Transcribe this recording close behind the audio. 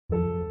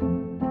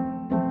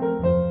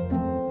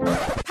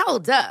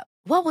Hold up.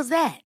 What was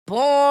that?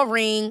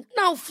 Boring.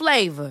 No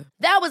flavor.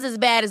 That was as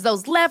bad as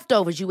those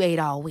leftovers you ate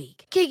all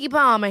week. Keke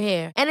Palmer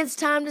here, and it's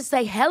time to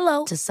say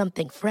hello to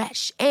something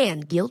fresh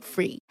and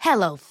guilt-free.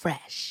 Hello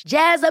Fresh.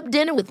 Jazz up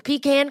dinner with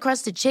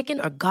pecan-crusted chicken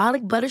or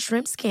garlic butter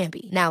shrimp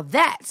scampi. Now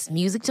that's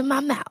music to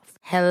my mouth.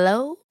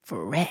 Hello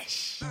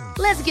Fresh.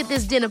 Let's get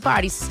this dinner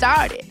party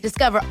started.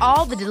 Discover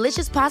all the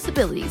delicious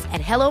possibilities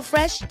at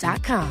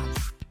hellofresh.com.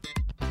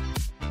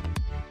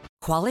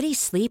 Quality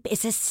sleep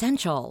is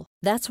essential.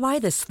 That's why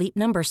the Sleep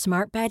Number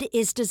Smart Bed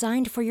is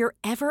designed for your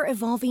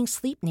ever-evolving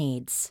sleep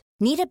needs.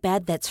 Need a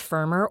bed that's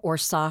firmer or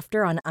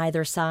softer on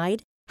either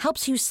side?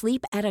 Helps you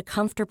sleep at a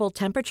comfortable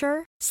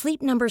temperature?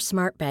 Sleep Number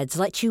Smart Beds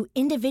let you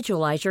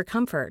individualize your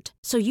comfort,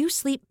 so you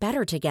sleep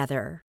better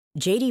together.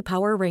 J.D.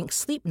 Power ranks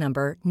Sleep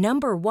Number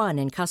number 1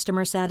 in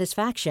customer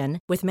satisfaction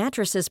with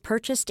mattresses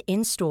purchased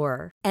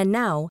in-store. And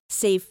now,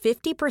 save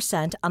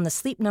 50% on the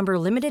Sleep Number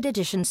Limited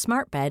Edition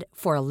Smart Bed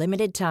for a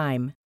limited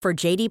time. For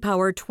J.D.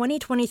 Power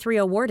 2023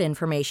 award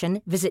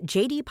information, visit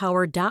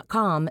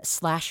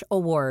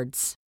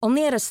jdpower.com/awards.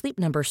 Only at a Sleep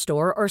Number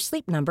store or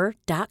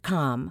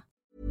sleepnumber.com.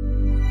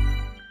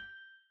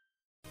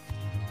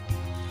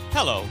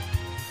 Hello,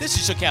 this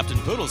is your Captain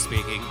Poodle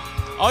speaking.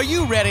 Are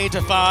you ready to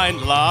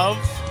find love?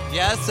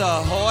 Yes,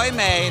 ahoy,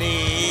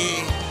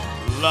 matey.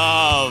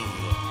 Love.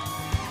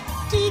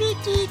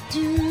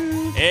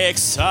 Do-do-do-do.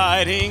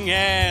 Exciting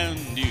and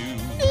new.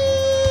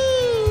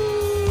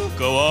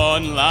 Go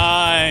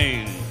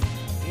online.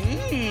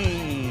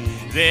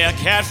 They're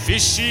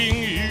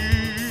catfishing you.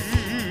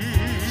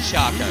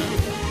 Shocker.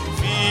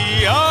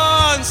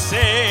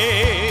 Fiancé.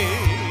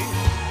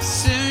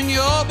 Soon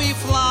you'll be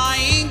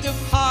flying to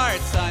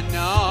parts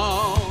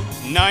unknown.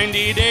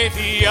 90-day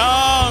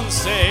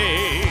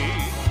fiancé.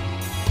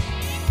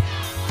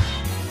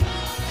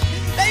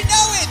 They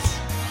know it!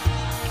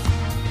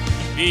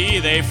 Be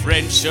they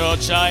French or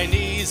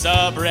Chinese,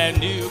 a brand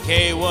new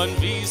K1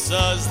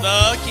 visa's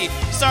the key.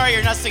 Sorry,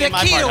 you're not singing my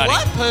part, honey. The key to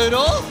what,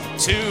 Poodle?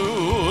 To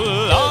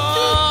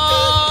love.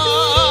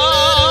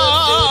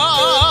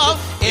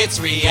 It's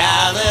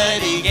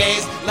reality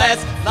gaze.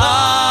 Let's love.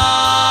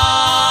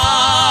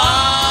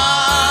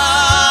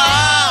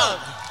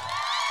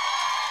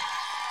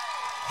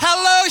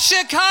 Hello,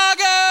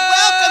 Chicago.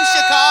 Welcome,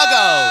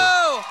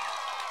 Chicago.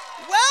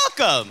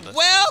 Welcome.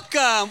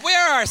 Welcome.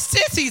 Where are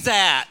sissies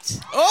at?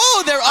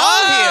 Oh, they're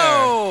all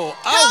here.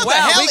 How Wow. the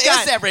hell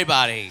is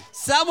everybody?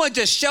 Someone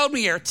just showed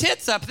me your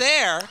tits up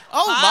there.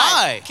 Oh,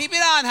 Hi. my. Keep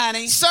it on,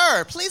 honey.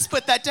 Sir, please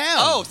put that down.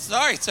 Oh,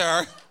 sorry,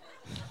 sir.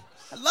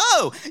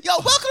 Hello. Yo,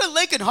 welcome to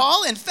Lincoln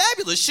Hall in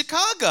fabulous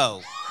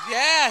Chicago.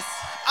 Yes.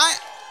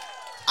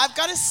 I've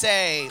got to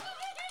say,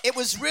 it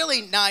was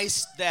really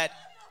nice that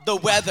the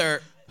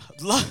weather...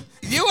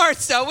 You are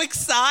so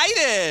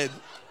excited.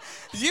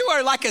 You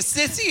are like a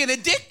sissy in a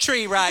dick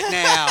tree right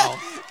now.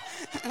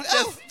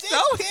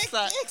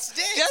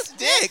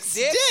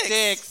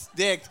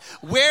 Dicks.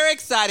 We're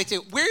excited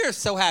too. We're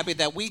so happy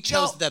that we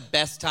chose the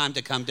best time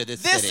to come to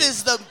this city. This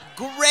is the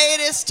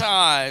greatest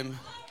time.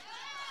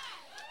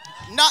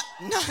 Not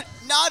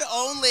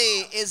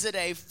only is it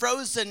a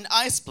frozen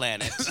ice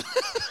planet.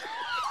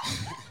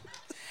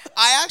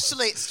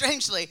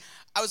 Strangely,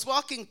 I was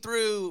walking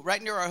through right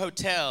near our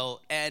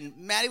hotel, and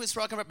Maddie was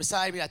walking right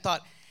beside me, and I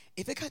thought,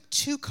 if it got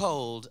too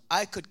cold,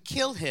 I could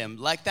kill him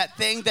like that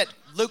thing that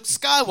Luke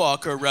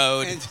Skywalker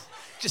rode. And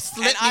just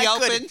slit me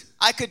open.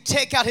 I could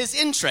take out his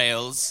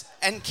entrails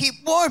and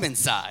keep warm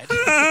inside.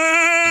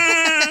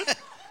 That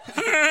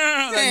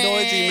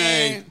noise he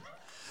made.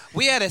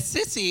 We had a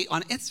sissy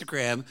on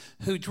Instagram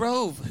who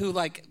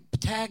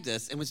tagged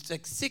us and was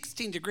like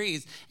 16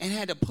 degrees and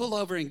had to pull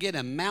over and get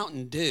a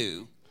Mountain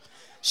Dew.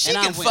 She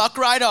can fuck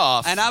right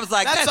off. And I was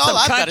like, that's all some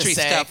I've country gotta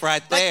say. stuff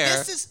right there. Like,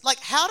 this is,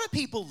 like, how do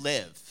people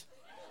live?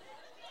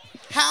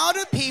 How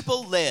do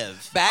people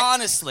live?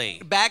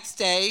 Honestly.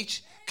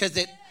 Backstage, because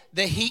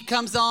the heat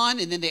comes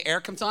on and then the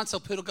air comes on, so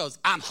Poodle goes,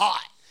 I'm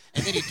hot.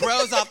 And then he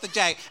throws off the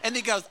jacket, and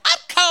he goes, I'm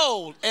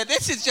cold. And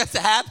this is just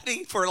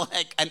happening for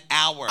like an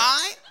hour.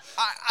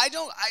 I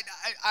don't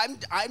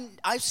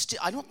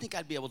think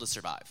I'd be able to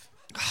survive.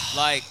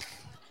 Like,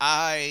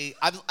 I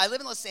live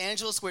in Los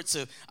Angeles where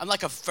I'm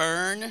like a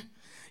fern.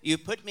 You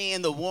put me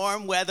in the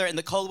warm weather, in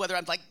the cold weather,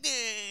 I'm like,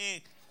 eh.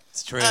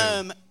 It's true.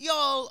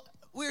 Y'all,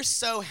 we're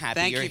so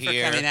happy you're here. Thank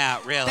you for coming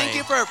out, really. Thank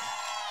you for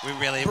we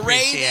really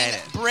appreciate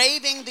it.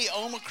 Braving the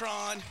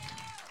Omicron.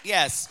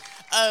 Yes.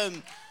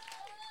 And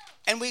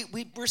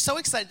we're so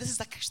excited. This is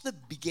like actually the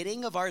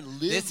beginning of our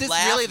This is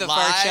really the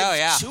first show,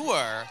 yeah.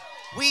 Tour.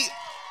 We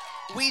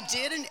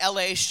did an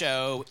LA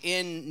show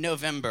in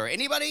November.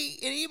 Anybody?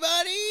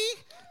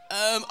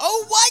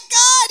 Oh my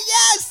God,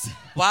 yes!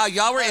 Wow,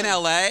 y'all were in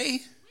LA?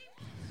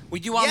 Were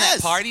you on Yes.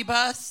 that party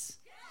bus?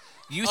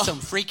 You some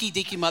freaky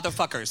deaky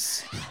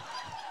motherfuckers.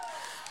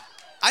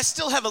 I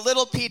still have a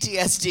little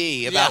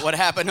PTSD about what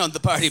happened on the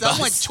party bus.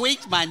 Someone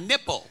tweaked my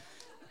nipple.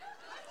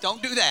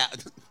 Don't do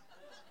that.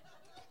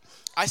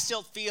 I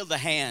still feel the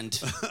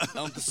hand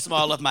on the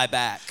small of my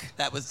back.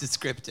 That was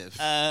descriptive.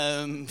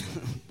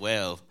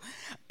 Well,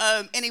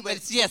 Anyway,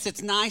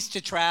 It's nice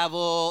to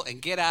travel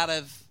and get out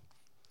of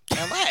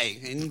LA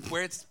and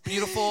where it's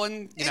beautiful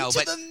and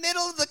into the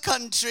middle of the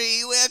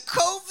country where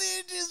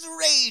COVID is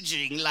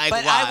raging like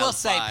But wildfire. I will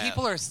say,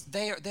 people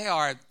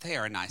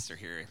are nicer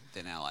here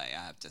than LA.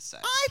 I have to say.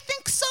 I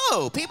think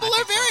so. People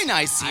are very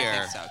nice here.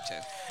 I think so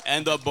too.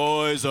 And the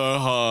boys are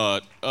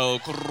hot. Oh.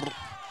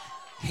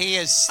 He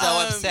is so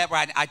upset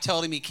right now. I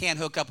told him he can't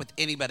hook up with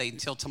anybody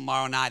until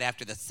tomorrow night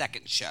after the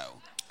second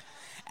show.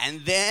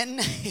 And then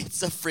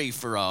it's a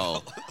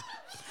free-for-all.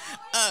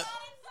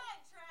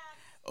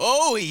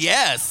 Oh,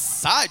 yes.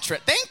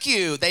 Sidetrack. Thank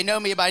you. They know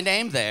me by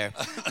name there.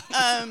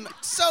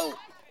 So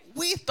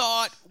we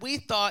thought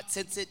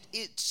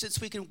since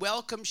we can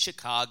welcome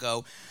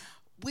Chicago,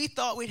 we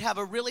thought we'd have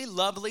a really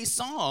lovely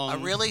song. A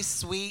really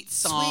sweet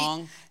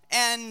song.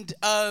 And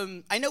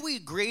I know we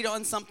agreed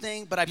on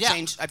something, but I've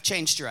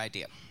changed your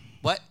idea.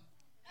 What?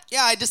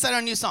 Yeah, I decided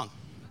on a new song.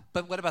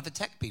 But what about the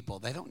tech people?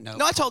 They don't know.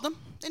 No, I told them.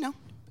 They know.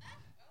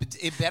 But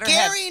it better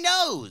Gary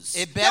knows.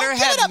 It better No,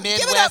 have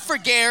Give it up for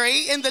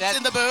Gary in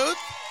the booth.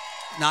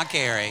 Not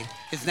Gary.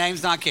 His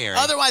name's not Gary.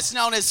 Otherwise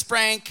known as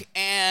Frank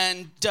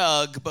and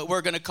Doug, but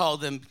we're going to call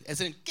them,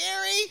 as in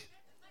Gary.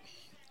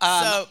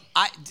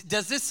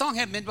 Does this song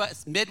have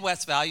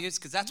Midwest values?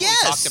 Because that's what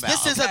Yes, we talked about.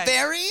 this is a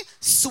very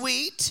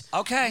sweet,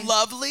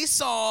 lovely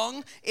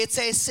song. It's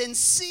a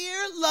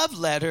sincere love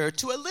letter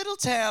to a little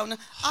town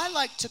I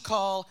like to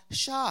call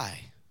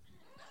Shy.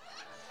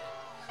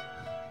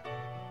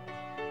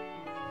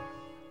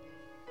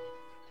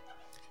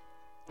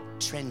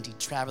 Trendy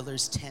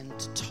travelers tend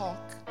to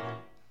talk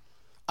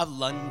of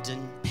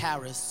London,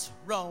 Paris,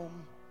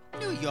 Rome,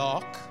 New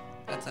York.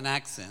 That's an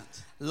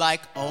accent.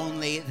 Like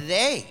only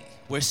they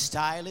were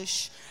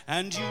stylish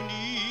and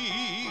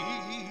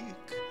unique.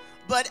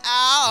 But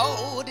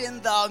out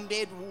in the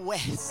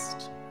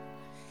Midwest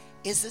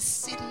is a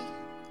city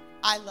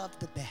I love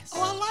the best.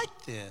 Oh, I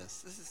like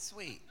this. This is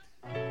sweet.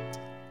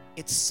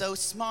 It's so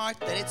smart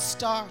that it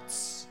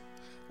starts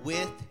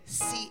with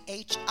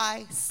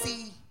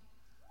C-H-I-C.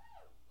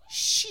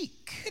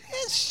 Chic. It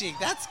is chic.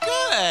 That's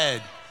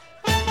good.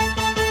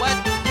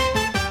 What?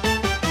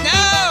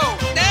 No!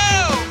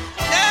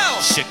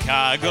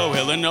 Chicago,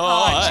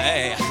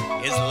 Illinois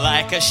is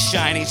like a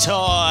shiny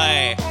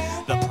toy.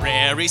 The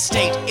Prairie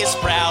State is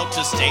proud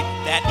to state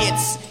that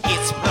it's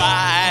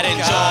pride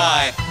and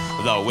joy.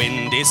 The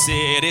Windy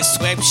City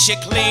sweeps you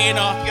clean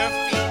off your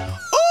feet.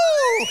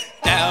 Ooh!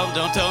 Now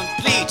don't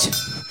bleat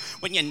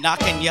when you're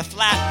knocking your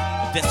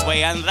flat this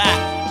way and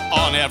that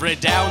on every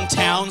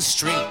downtown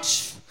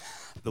street.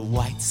 The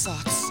White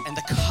Sox and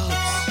the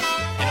Cubs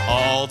and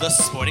all the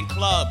sporting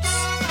clubs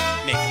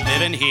make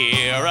living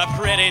here a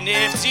pretty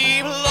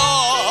nifty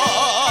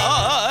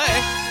ploy.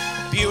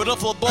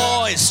 Beautiful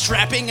boys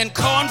strapping and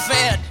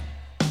corn-fed.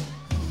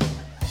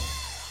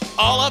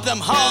 All of them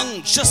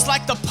hung just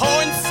like the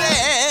poem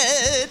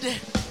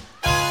said.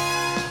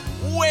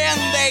 When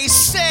they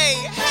say,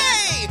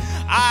 hey,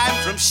 I'm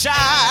from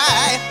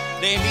Shy,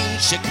 they mean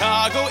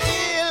Chicago,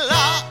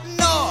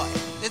 Illinois.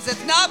 This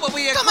is not what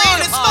we agreed upon. Come on,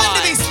 it's fun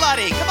to be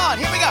slutty. Come on,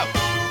 here we go.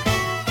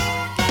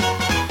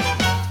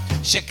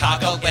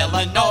 Chicago,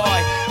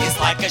 Illinois is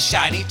like a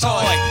shiny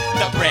toy.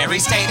 The Prairie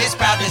State is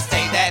proud to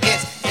say that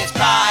it's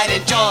pride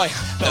and joy.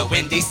 The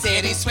Windy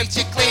City sweeps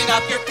you clean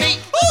off your feet.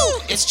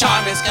 Ooh, its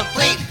charm is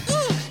complete.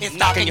 It's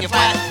knocking you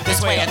flat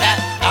this way and that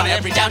on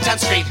every downtown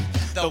street.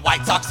 The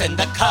White Sox and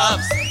the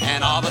Cubs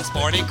and all the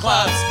sporting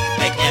clubs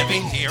make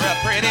living here a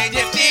pretty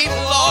nifty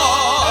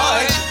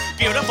ploy.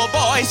 Beautiful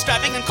boys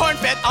strapping and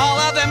corn-fed. All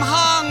of them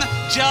hung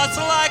just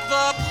like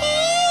the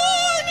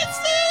porn it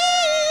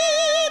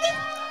said.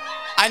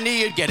 I knew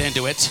you'd get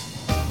into it.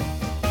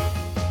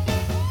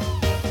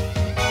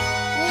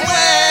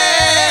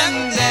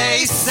 When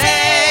they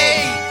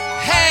say,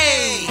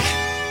 hey,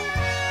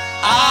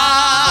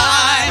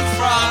 I'm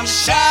from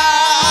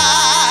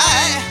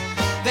Shy,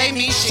 they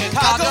mean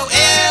Chicago,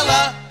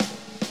 Illa.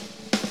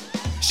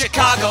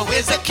 Chicago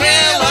is a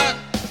killer.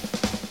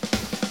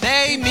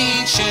 They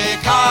mean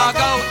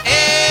Chicago,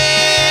 Illa.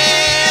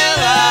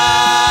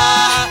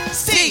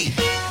 C-H-I-C-A-G.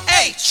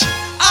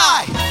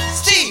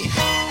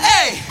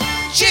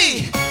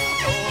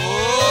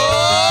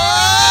 Oh,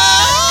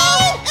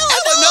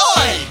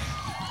 Illinois.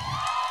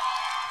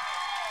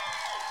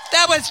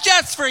 That was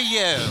just for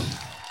you.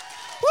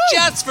 Woo.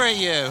 Just for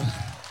you.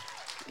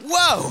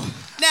 Whoa.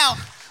 Now,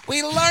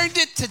 we learned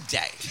it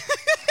today.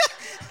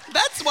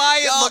 That's why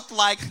it looked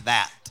like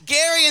that.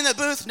 Gary in the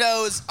booth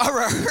knows our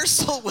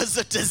rehearsal was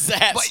a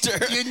disaster.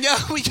 But you know,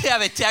 we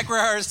have a tech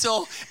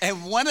rehearsal,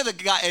 and one of the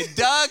guys, and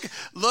Doug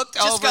looked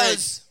over and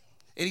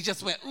he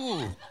just went,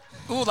 ooh,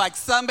 like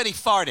somebody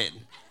farted.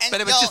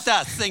 But it was just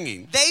us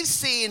singing. They've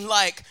seen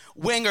like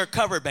winger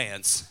cover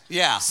bands.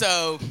 Yeah.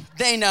 So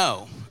they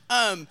know.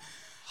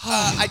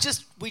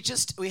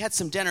 We had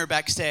some dinner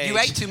backstage. You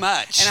ate too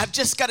much. And I've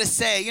just got to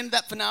say, you know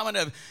that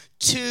phenomenon of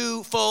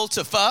too full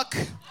to fuck?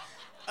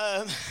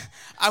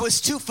 I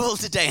was too full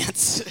to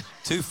dance.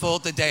 Too full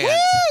to dance.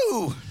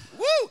 Woo!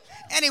 Woo!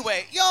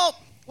 Anyway, y'all,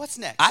 what's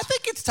next? I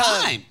think it's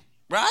time,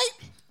 right?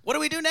 What do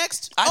we do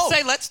next? I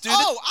say let's do the...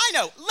 Oh, I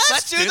know.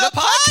 Let's do the the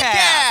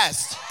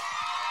podcast.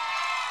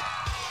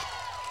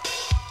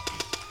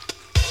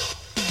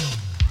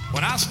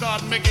 When I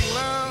start making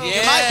love,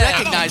 Yeah. You might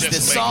recognize I don't just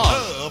this make song.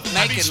 love,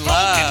 I be Making stroking.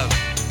 love.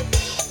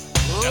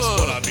 That's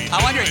what I be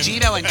I wonder if doing.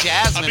 Gino and I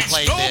Jasmine be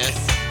played stroking. this.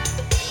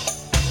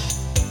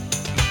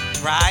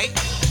 Right?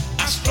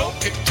 I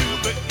stroke it to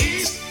the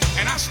east,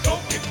 and I stroke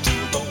it to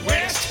the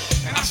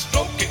west, and I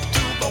stroke it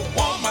to the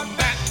woman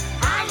that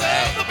I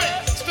love the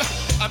best.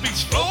 I be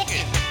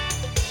stroking.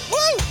 Woo!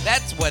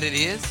 That's what it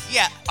is?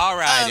 Yeah. All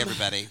right,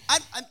 everybody.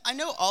 I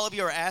know all of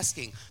you are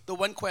asking the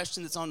one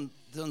question that's on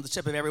the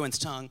tip of everyone's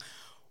tongue.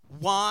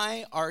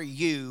 Why are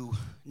you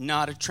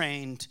not a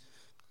trained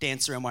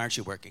dancer, and why aren't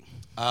you working?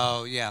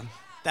 Oh, yeah.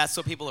 That's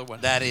what people are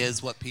wondering. That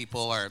is what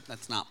people are...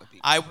 That's not what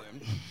people I are.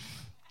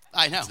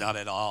 know. It's not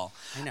at all.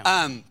 I know.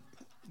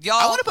 Y'all...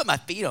 I want to put my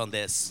feet on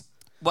this.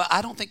 Well,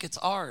 I don't think it's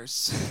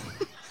ours.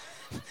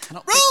 I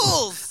don't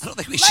Rules! Think, I don't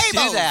think we should do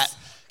Labels. that.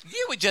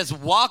 You would just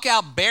walk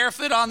out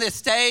barefoot on this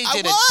stage I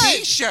in would. a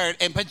T-shirt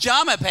and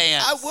pajama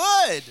pants. I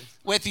would.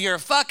 With your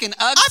fucking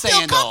Ugg I feel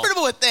sandal.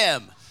 comfortable with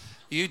them.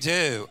 You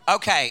do.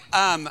 Okay.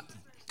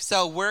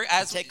 So we're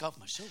Take off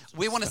my shoes.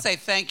 we want to say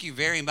thank you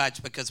very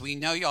much because we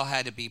know y'all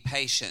had to be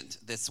patient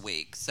this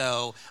week.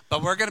 So,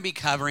 but we're going to be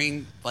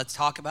covering. Let's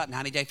talk about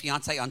 90 Day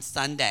Fiance on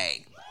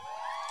Sunday.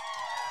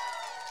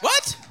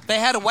 What? They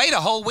had to wait a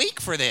whole week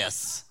for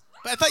this.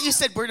 But I thought you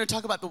said we're going to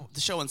talk about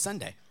the show on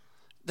Sunday.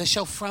 The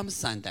show from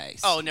Sundays.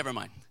 Oh, never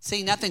mind.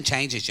 See, nothing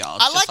changes, y'all.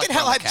 It's I just like it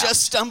how on I the couch.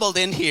 just stumbled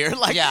in here.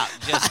 Like, Yeah,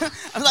 just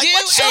I'm like, you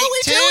what show are we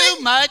ate too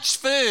doing? much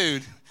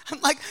food. I'm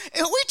like,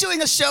 are we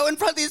doing a show in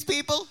front of these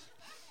people?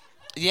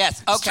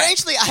 Yes. Okay.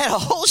 Strangely, I had a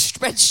whole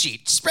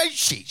spreadsheet.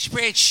 Spreadsheet.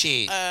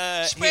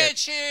 Here.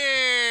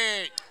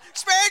 Spreadsheet.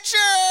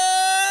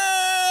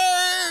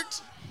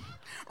 Spreadshirt!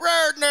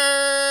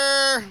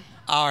 Rerdner!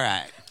 All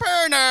right.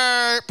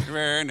 Burner!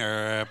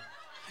 Werner.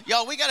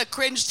 Y'all, we got a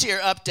cringe tier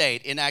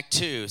update in Act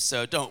 2,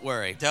 so don't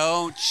worry.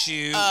 Don't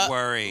you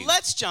worry.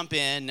 Let's jump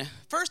in.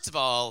 First of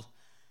all,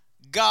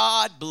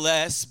 God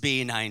bless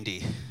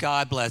B90.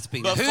 God bless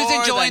being. Who's Before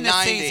enjoying the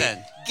this 90. season?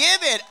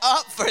 Give it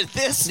up for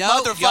this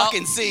No, motherfucking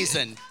y'all-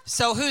 season.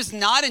 So who's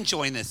not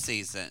enjoying this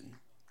season?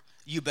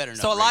 You better know.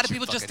 So a lot of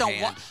people just don't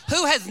want.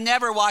 Who has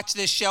never watched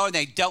this show and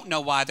they don't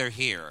know why they're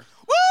here?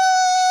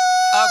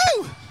 Woo!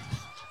 Okay.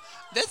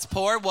 This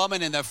poor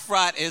woman in the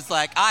front is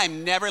like,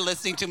 I'm never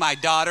listening to my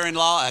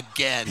daughter-in-law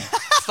again.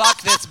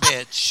 Fuck this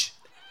bitch.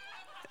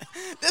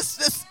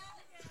 This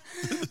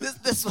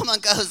woman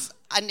goes,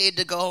 I need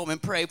to go home and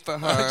pray for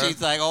her.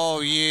 She's like, oh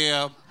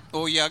yeah,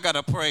 I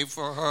gotta pray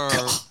for her.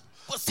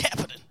 What's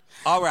happening?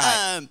 All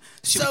right.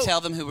 Should so- we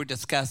tell them who we're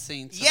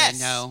discussing so Yes,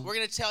 they know? we're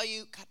gonna tell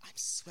you. God, I'm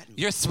sweating.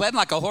 You're sweating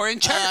like a whore in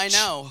church. I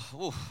know.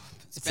 Ooh,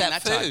 It's been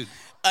that time. food.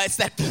 It's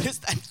that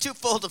too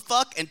full to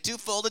fuck and too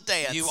full to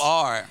dance. You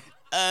are.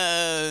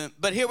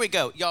 But here we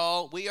go,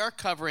 y'all. We are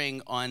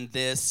covering on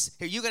this.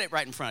 Here, you got it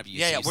right in front of you.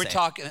 Yeah, so yeah. you We're say it.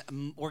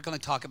 talking. We're going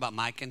to talk about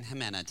Mike and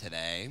Jimena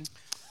today.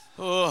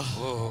 Ugh.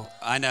 Oh,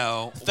 I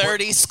know.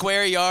 30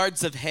 square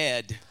yards of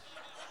head.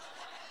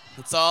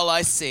 That's all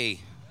I see.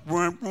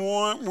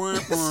 Stop!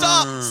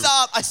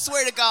 I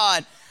swear to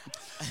God.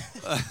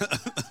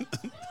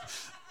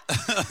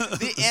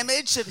 The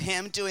image of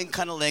him doing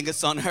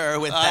cunnilingus on her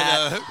with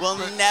that will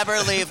never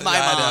leave my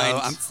I mind.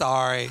 know. I'm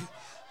sorry.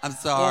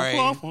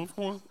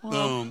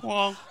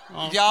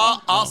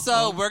 Y'all,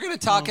 also, we're going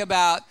to talk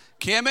about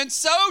Kim and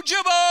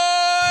Soulja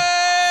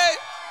Boy.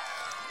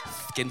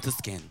 Skin to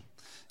skin.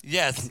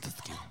 Yes.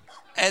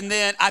 And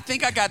then I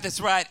think I got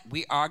this right.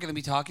 We are going to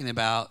be talking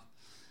about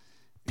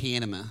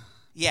Panama.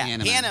 Yeah,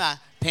 Panama.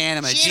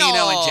 Panama. Gino.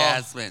 Gino and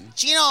Jasmine.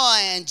 Gino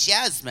and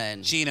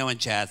Jasmine. Gino and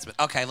Jasmine.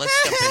 Okay,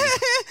 let's jump in.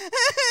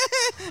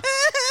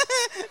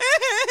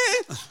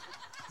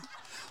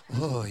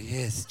 Oh,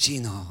 yes,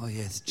 Gino. Oh,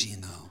 yes,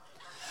 Gino.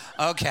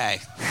 Okay.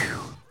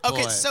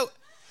 Okay, Boy. so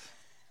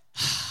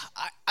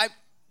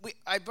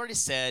I've already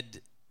said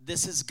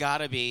this has got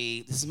to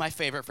be. This is my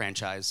favorite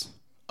franchise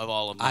of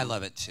all of them. I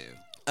love it too.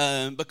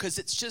 Because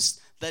it's just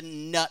the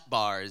nut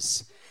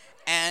bars.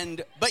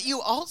 But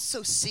you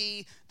also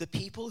see the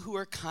people who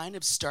are kind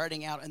of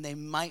starting out and they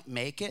might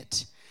make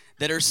it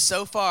that are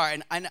so far.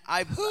 And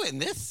I Who in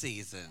this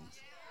season?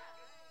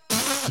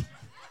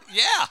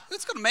 Yeah,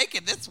 who's going to make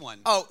it this one?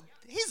 Oh,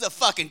 he's a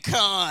fucking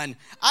con.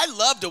 I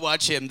love to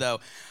watch him though.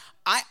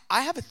 I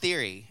have a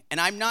theory, and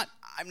I'm not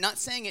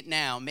saying it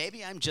now.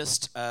 Maybe I'm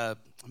just a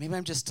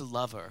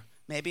lover.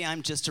 Maybe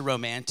I'm just a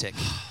romantic.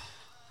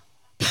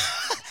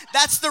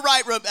 That's the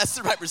right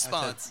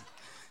response.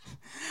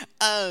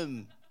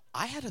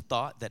 I had a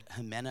thought that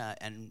Jimena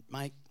and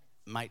Mike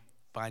might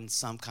find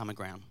some common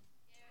ground.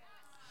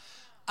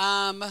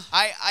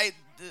 I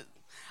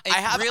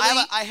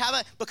have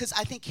a because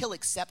I think he'll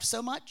accept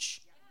so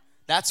much.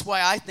 That's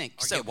why I think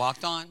Or so. get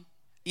walked on?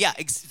 Yeah,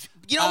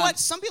 you know what?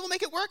 Some people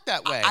make it work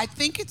that way. I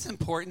think it's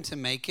important to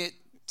make it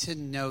to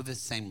know the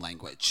same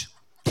language.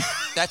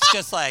 That's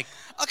just like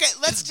Okay,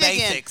 let's just dig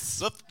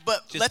basics. in.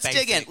 But Just let's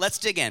dig in. basic. Let's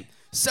dig in.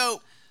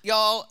 So,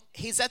 y'all,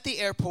 he's at the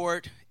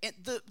airport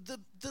the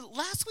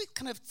last week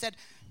kind of said,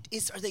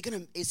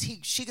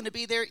 she gonna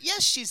be there?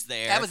 Yes, she's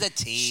there. That was a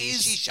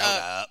tease. She showed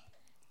up.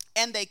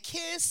 And they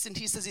kiss, and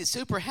he says he's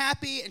super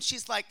happy, and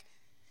she's like,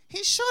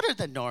 he's shorter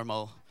than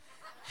normal.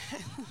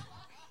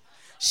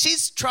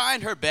 She's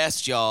trying her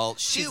best, y'all.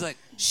 She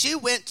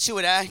went to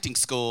an acting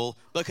school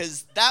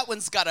because that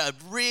one's got a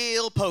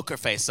real poker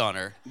face on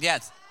her.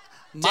 Yes.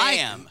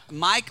 Damn.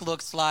 Mike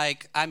looks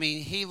like,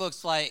 he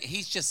looks like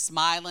he's just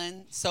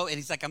smiling. And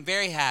he's like, I'm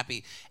very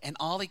happy. And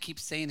all he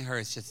keeps saying to her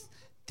is just,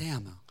 te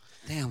amo.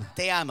 Te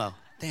amo.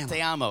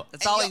 Te amo.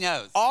 That's all he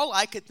knows. All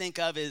I could think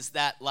of is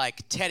that,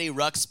 like, Teddy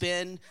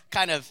Ruxpin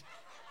kind of,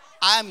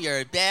 I'm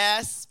your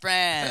best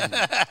friend.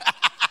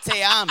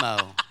 Te amo.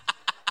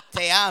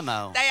 Te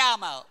amo. Te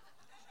amo.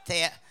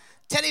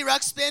 Teddy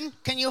Ruxpin,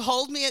 can you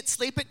hold me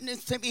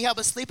let me help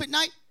us sleep at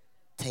night?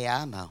 Te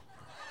amo.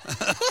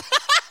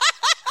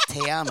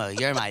 Te amo,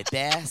 you're my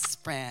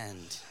best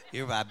friend.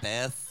 You're my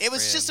best It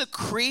was friend. just a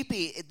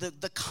creepy,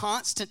 the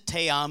constant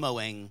te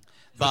amoing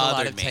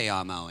bothered me. There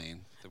was a lot of te amoing.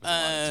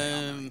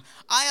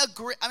 I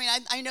agree. I mean,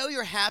 I know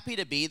you're happy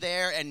to be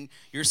there and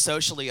you're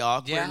socially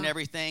awkward and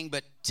everything,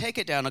 but take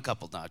it down a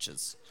couple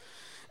notches.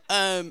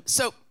 And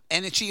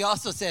then she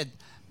also said,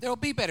 there'll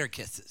be better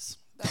kisses.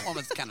 That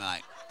woman's kind of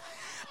like,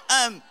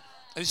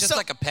 it was just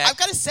like a peck. I've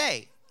got to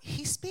say,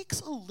 he speaks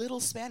a little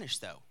Spanish,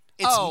 though.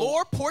 It's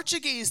more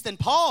Portuguese than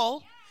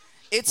Paul.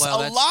 It's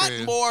a lot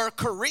more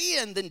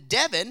Korean than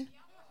Devin.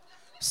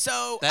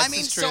 So,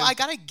 so I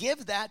got to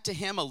give that to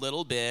him a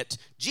little bit.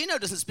 Gino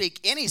doesn't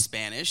speak any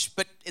Spanish,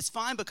 but it's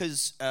fine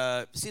because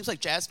it seems like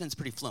Jasmine's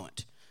pretty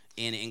fluent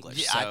in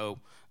English. Yeah,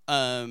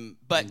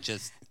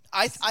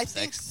 I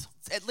think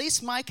at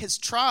least Mike has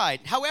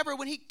tried. However,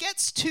 when he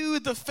gets to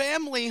the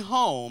family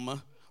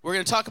home, we're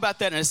going to talk about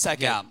that in a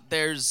second. Yeah.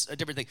 There's a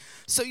different thing.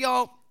 So,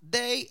 y'all,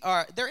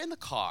 they're in the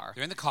car.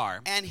 They're in the car.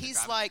 And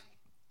he's like,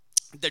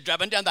 they're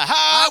driving down the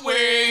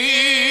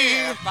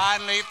highway. I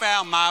finally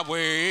found my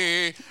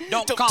way.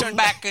 Don't Don't come turn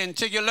back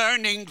until you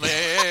learn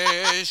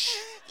English.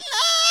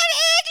 Learn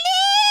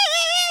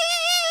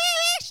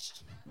English.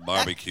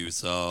 Barbecue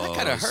sauce. That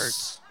kind of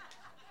hurts.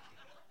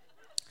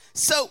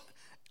 So,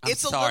 I'm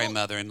it's sorry, a little...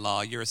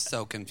 mother-in-law. You're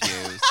so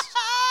confused.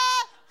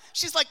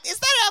 She's like, is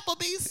that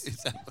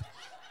Applebee's?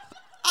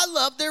 I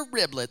love their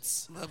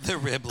riblets. Love the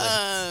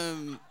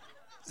riblets.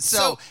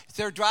 So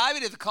they're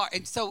driving to the car,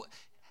 and so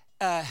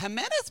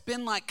Jimena's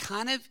been like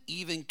kind of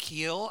even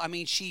keel. I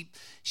mean, she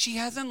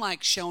hasn't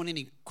like shown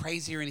any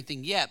crazy or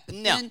anything yet.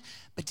 But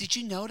but did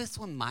you notice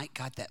when Mike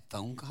got that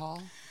phone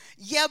call?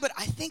 Yeah, but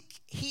I think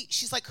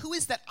she's like, who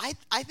is that? I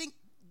think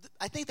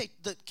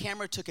the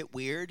camera took it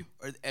weird,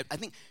 or I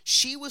think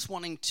she was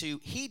wanting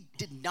to. He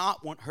did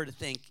not want her to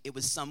think it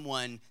was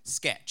someone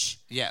sketch.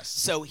 Yes.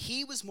 So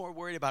he was more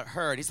worried about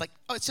her, and he's like,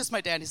 "Oh, it's just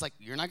my dad." And he's like,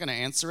 "You're not going to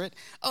answer it?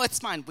 Oh, it's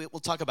fine. We'll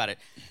talk about it."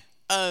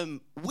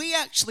 We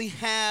actually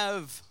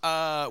have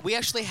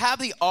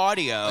the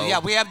audio. Yeah,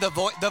 we have the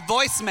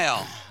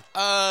voicemail.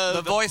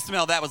 The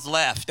voicemail that was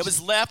left. It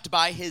was left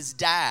by his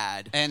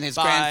dad and his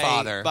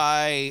grandfather.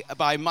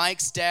 By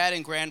Mike's dad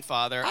and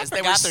grandfather as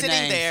they were sitting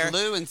there.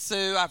 Lou and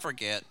Sue, I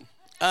forget.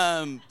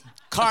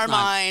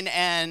 Carmine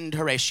and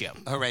Horatio.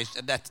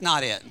 Horatio, that's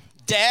not it.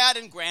 Dad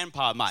and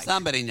Grandpa Mike.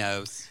 Somebody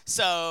knows.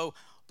 So,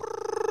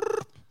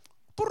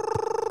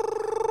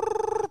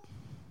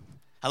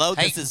 hello,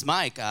 Hey. this is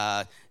Mike.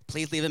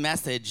 Please leave a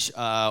message. He's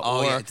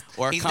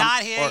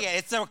not here yet.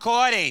 It's a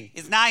recording.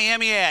 It's not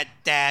him yet,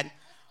 Dad.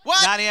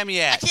 What? Not him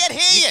yet. I can't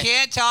hear you. You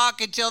can't talk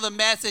until the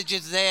message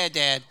is there,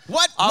 Dad.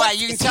 What? All what? right,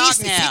 you can Is talk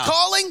he, now. Is he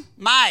calling?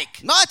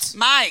 Mike. What?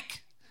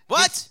 Mike.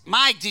 What?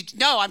 Mike,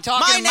 no, I'm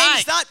talking My to Mike.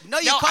 name's not- no,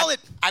 you call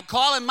it- I'm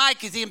calling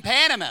Mike. Is he in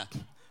Panama?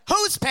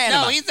 Who's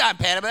Panama? No, he's not in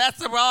Panama. That's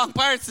the wrong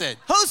person.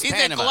 Who's he's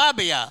Panama? in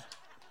Colombia.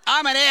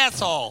 I'm an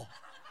asshole.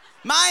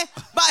 My.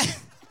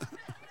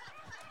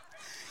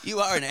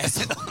 You are an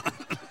asshole.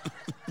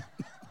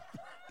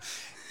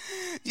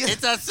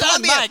 It's a son,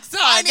 Columbia, Mike.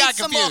 Sorry, I need got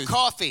some confused. more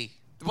coffee.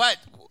 What?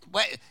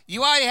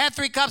 You already had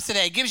 3 cups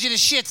today. It gives you the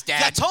shits,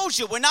 Dad. I told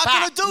you, we're not Pop,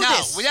 going to do no,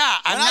 this. Yeah,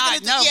 I'm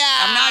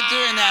not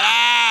doing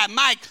that.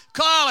 Mike,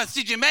 call us.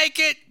 Did you make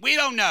it? We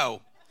don't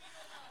know.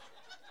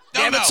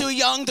 Never too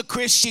young to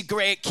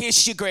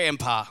kiss your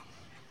grandpa.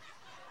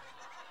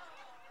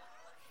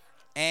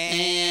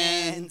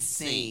 And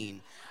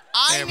scene.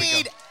 I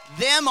need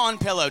them on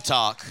Pillow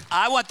Talk.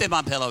 I want them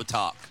on Pillow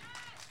Talk.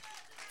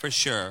 For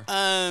sure.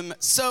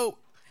 So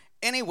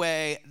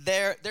anyway,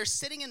 they're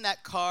sitting in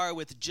that car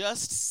with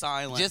just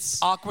silence.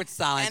 Just awkward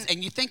silence.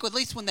 And you think at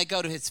least when they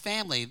go to his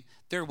family,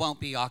 there won't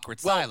be awkward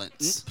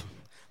silence.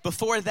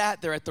 Before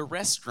that, they're at the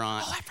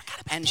restaurant. Oh, I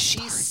forgot about and that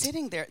she's part.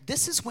 sitting there.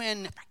 This is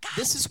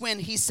when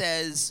he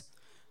says,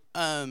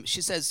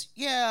 she says,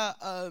 "Yeah,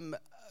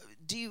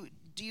 do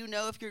you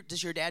know if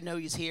does your dad know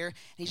he's here?" And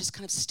he just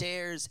kind of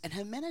stares. And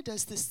Jimena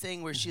does this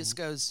thing where she just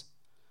goes,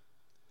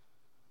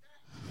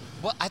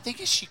 Well, I think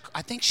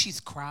she's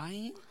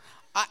crying.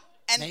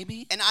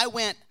 Maybe. And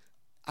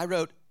I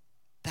wrote,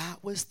 that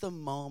was the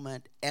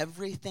moment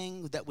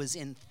everything that was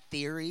in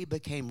theory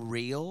became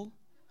real.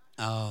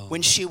 Oh.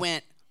 When she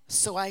went,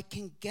 so I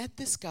can get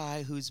this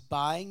guy who's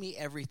buying me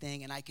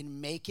everything, and I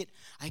can make it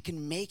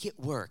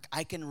work.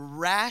 I can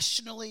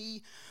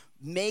rationally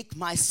make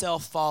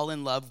myself fall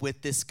in love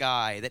with this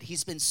guy, that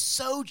he's been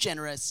so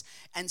generous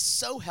and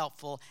so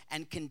helpful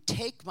and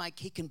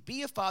he can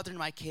be a father to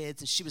my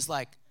kids. And she was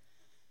like,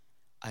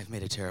 I've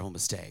made a terrible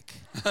mistake.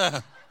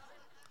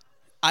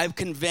 I've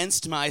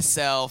convinced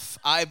myself.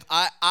 I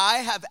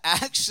have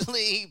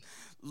actually,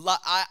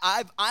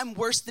 I'm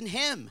worse than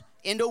him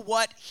into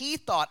what he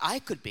thought I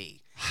could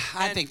be.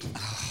 I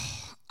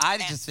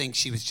just think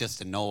she was just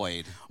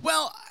annoyed.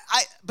 Well,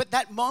 but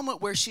that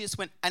moment where she just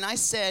went, and I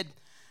said,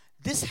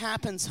 this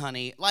happens,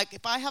 honey. Like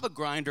if I have a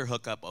grinder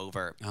hookup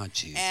over, oh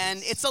Jesus,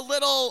 and it's a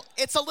little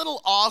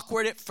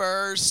awkward at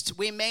first.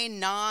 We may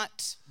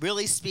not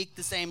really speak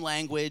the same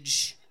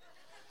language,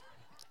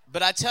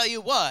 but I tell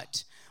you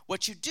what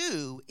you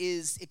do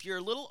is if you're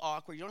a little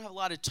awkward, you don't have a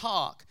lot of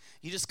talk,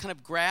 you just kind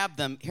of grab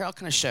them. Here, I'll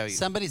kind of show you.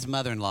 Somebody's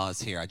mother-in-law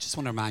is here. I just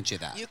want to remind you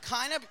of that.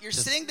 You're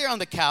sitting there on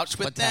the couch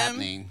with what's them,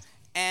 happening?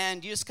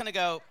 And you just kind of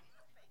go,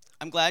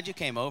 I'm glad you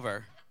came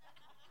over.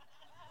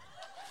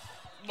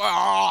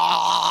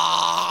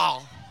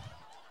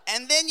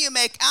 And then you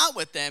make out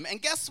with them,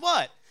 and guess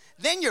what?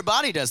 Then your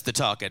body does the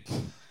talking.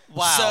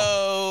 Wow.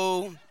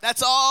 So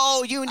that's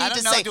all you need to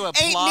say. Ain't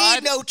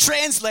need no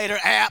translator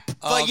app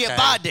for your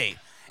body.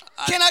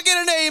 Can I get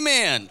an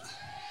amen?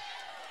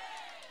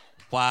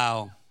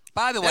 Wow.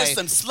 By the way, there's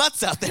some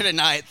sluts out there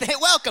tonight.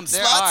 Welcome,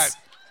 there sluts. Are.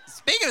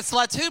 Speaking of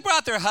sluts, who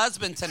brought their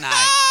husband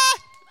tonight?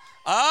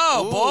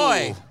 Oh,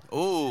 boy.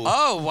 Ooh.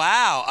 Oh,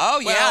 wow. Oh,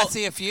 yeah, Well, I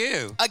see a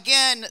few.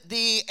 Again,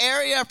 the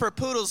area for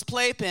Poodle's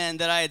playpen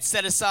that I had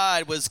set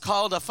aside was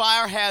called a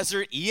fire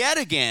hazard yet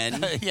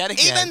again. Yet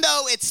again. Even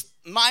though it's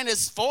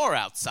 -4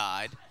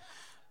 outside.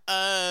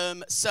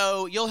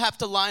 So you'll have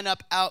to line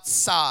up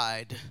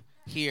outside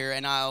here,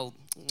 and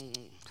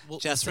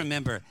Just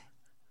remember,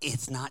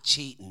 it's not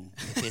cheating.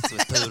 It's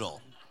with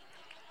Poodle.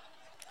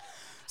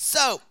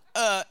 So,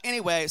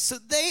 anyway, so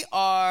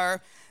they're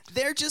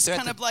just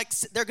kind of like,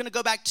 they're going to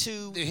go back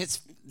to they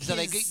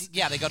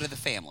go to the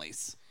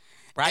families.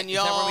 Right? And Is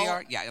that where we y'all,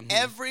 are? Yeah. Mm-hmm.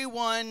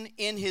 Everyone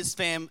in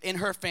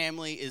her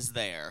family is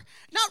there.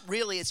 Not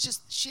really. It's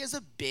just she has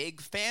a big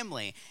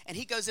family, and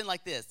he goes in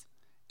like this.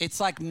 It's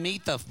like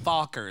Meet the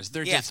Fockers.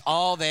 They're just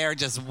all there,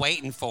 just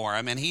waiting for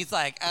him, and he's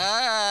like,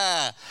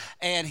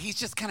 and he's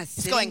just kind of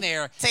sitting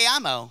there. Te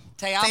amo.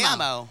 Te amo. Te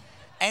amo.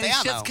 And Te he's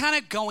amo. just kind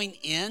of going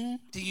in.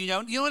 Do you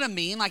know what I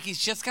mean? Like he's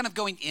just kind of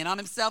going in on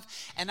himself.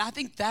 And I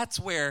think that's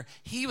where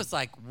he was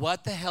like,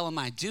 what the hell am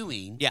I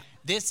doing? Yeah.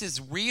 This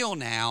is real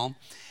now.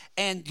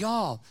 And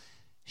y'all,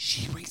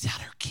 she brings out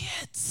her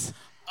kids.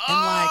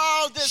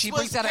 And this she was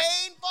brings out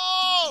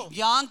painful.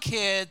 young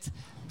kids.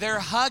 They're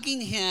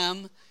hugging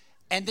him.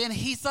 And then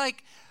he's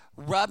like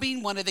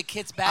rubbing one of the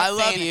kids back. I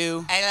love saying,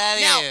 you. I love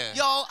you. Now,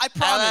 y'all, I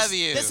promise. I love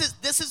you.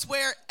 This is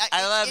where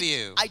I love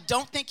you. I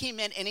don't think he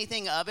meant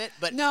anything of it,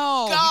 but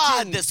No, he God,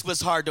 didn't. this was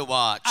hard to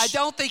watch. I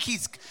don't think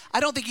he's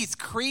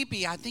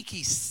creepy. I think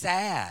he's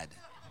sad.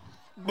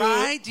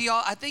 Right?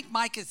 I think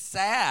Mike is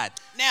sad.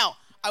 Now,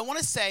 I want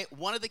to say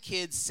one of the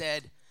kids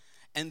said,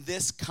 and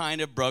this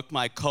kind of broke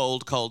my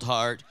cold, cold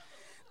heart.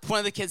 One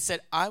of the kids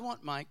said, I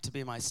want Mike to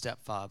be my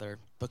stepfather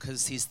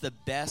because he's the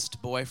best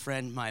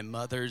boyfriend my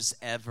mother's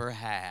ever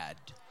had.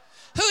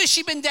 Who has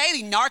she been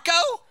dating? Narco?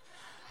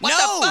 What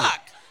No. the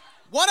fuck?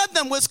 One of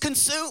them was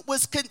Oh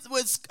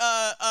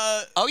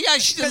yeah,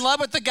 she's in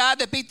love with the guy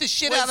that beat the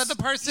shit out of the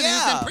person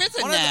who's in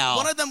prison now.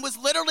 One of them was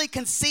literally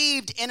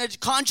conceived in a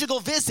conjugal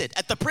visit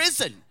at the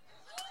prison.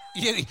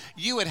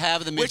 You would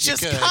have them Which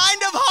if you is could.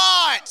 kind of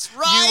hot,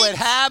 right? You would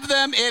have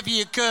them if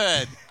you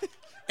could.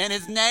 And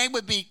his name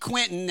would be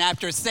Quentin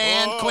after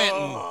San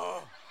Quentin.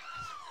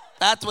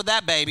 That's what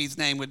that baby's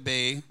name would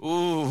be.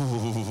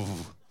 Ooh.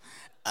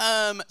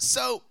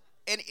 So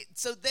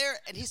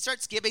he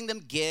starts giving them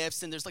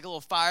gifts, and there's like a little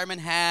fireman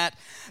hat.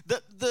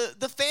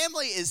 The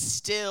family is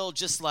still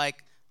just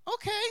like,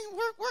 okay,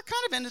 we're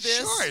kind of into this.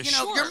 Sure.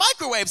 Your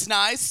microwave's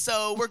nice,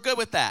 so we're good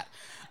with that.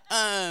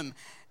 And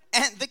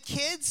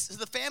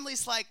the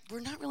family's like,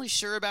 we're not really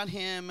sure about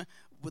him.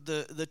 With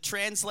the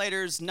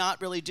translator's not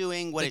really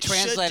doing what it should do.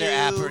 The translator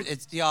app,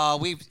 it's y'all.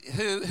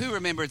 Who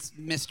remembers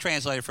Miss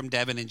Translator from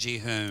Devin and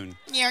Jihoon?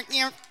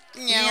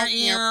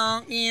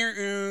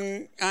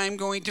 I'm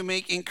going to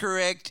make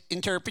incorrect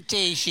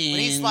interpretations. And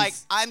he's like,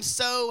 I'm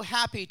so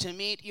happy to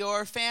meet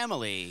your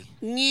family.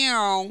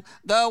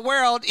 The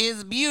world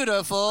is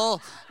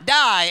beautiful.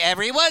 Die,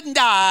 everyone,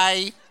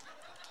 die.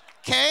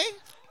 Okay?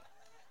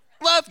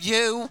 Love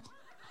you.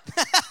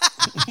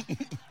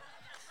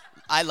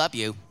 I love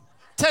you.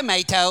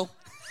 Tomato.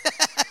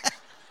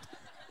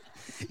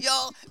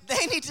 Y'all,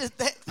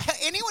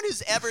 anyone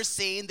who's ever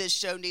seen this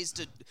show needs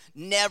to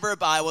never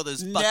buy one of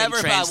those fucking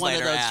Never buy one of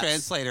those apps.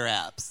 translator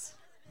apps.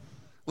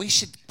 We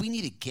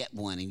need to get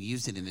one and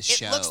use it in the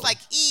show. It looks like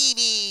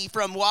Evie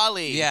from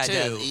WALL-E, yeah, too.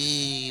 it does.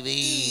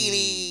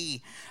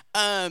 Evie.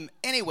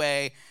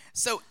 Anyway,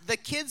 so the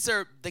kids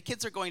are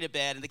going to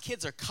bed, and the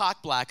kids are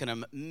cock blacking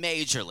them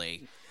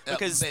majorly.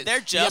 because they're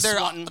just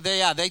wanting.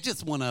 They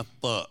just want to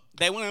fuck.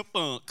 They want to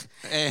fuck.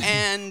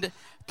 And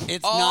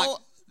it's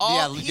all,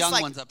 not. he's Young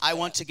like, ones up. I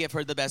want to give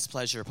her the best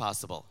pleasure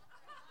possible.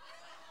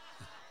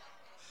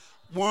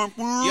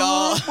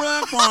 Y'all.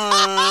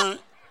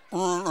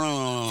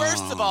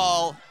 First of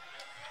all,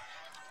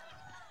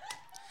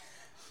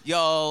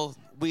 y'all,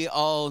 we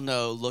all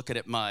know, looking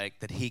at Mike,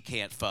 that he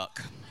can't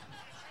fuck.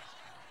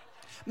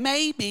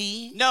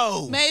 Maybe.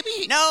 No.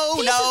 Maybe. No.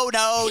 He's a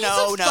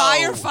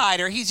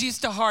firefighter. He's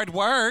used to hard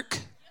work.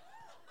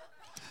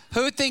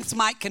 Who thinks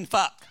Mike can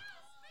fuck?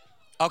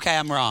 Okay,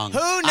 I'm wrong.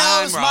 Who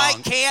knows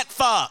Mike can't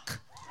fuck?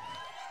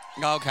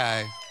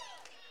 Okay.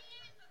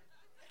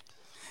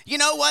 You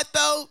know what,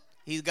 though?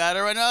 He's got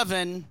her an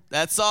oven.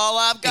 That's all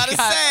I've got to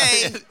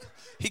say.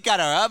 He got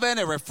an oven,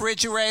 a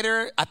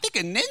refrigerator, I think a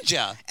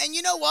Ninja. And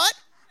you know what?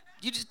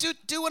 You just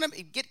do want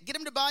to get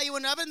him to buy you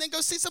an oven, then go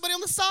see somebody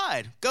on the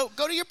side. Go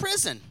to your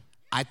prison.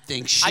 I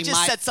think she might. I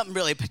just said something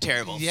really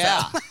terrible.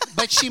 Yeah, so.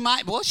 but she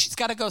might. Well, she's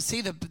got to go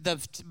see the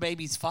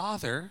baby's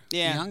father, the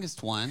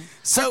youngest one.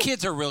 So her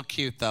kids are real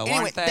cute, though,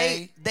 anyway,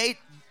 aren't they?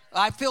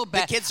 I feel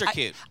bad. The kids are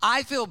cute.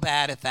 I feel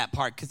bad at that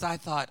part because I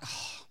thought,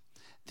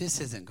 this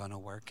isn't going to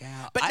work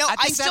out. But no, I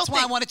think still that's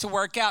why I want it to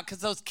work out because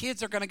those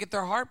kids are going to get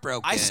their heart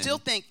broken. I still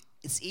think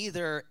it's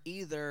either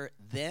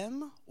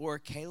them or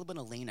Caleb and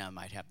Alina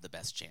might have the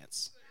best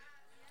chance.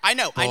 I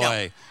know.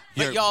 But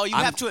y'all, you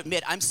have to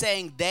admit, I'm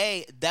saying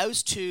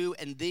those two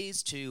and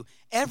these two,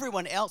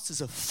 everyone else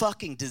is a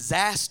fucking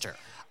disaster.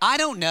 I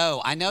don't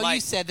know. I know you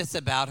said this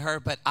about her,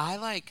 but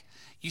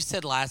you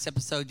said last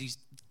episode, you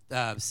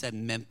said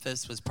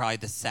Memphis was probably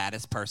the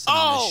saddest person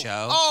on the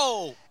show.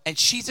 Oh. And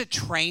she's a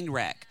train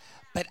wreck.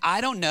 But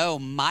I don't know.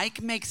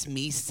 Mike makes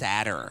me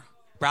sadder,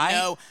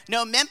 right?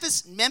 No.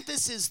 Memphis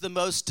is the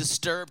most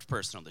disturbed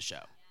person on the show.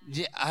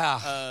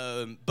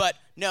 Yeah. But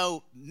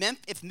no,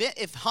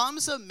 if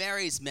Hamza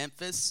marries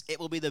Memphis, it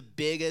will be the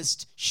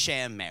biggest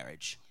sham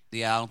marriage.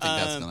 Yeah, I don't think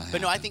that's going to happen.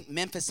 But no, I think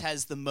Memphis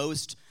has the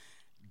most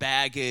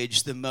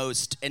baggage,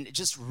 and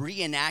just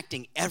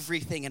reenacting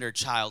everything in her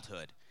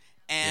childhood.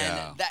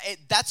 And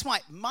that's why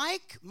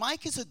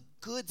Mike is a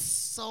good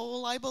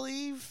soul, I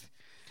believe.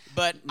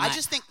 But I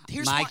just think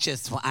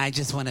I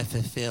just want to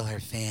fulfill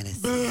her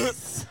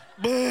fantasies.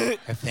 Her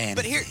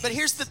fantasies. But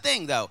here's the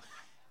thing, though.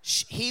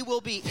 He will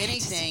be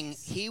anything.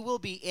 He will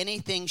be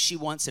anything she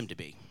wants him to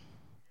be.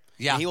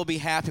 Yeah. He will be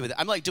happy with it.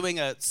 I'm like doing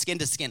a skin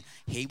to skin.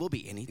 He will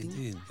be anything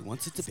he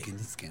wants it to be. Skin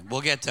to skin.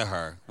 We'll get to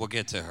her. But we'll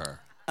get to her.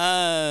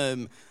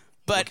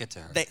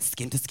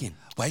 Skin to skin.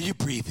 Why are you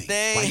breathing?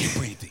 Why are you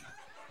breathing?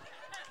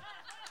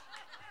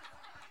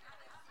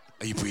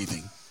 Are you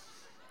breathing?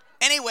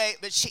 Anyway,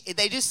 but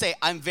they just say,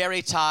 I'm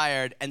very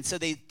tired. And so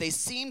they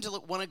seem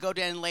to want to go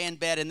down and lay in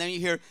bed. And then you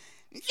hear,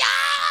 yeah!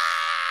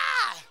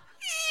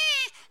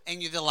 And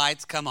the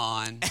lights come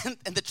on.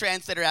 And the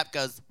translator app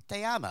goes,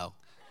 Te amo.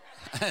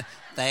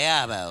 Te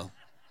amo.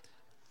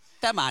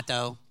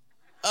 Tomato.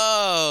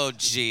 Oh,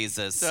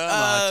 Jesus.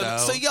 Tomato.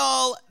 So,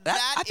 y'all,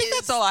 I think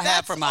that's all I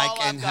have for Mike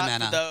and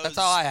Jimena. That's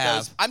all I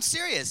have. I'm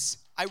serious.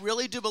 I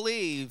really do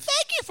believe.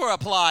 Thank you for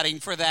applauding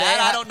for that.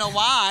 I don't know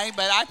why,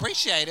 but I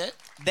appreciate it.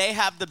 They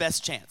have the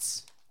best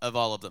chance of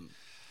all of them.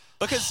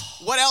 Because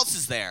what else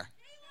is there?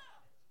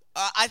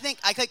 I think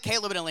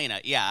Caleb and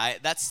Alina. Yeah,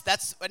 that's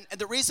and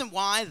the reason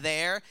why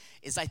there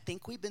is I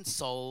think we've been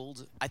sold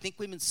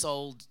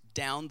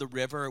down the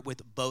river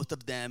with both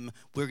of them.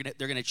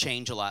 They're gonna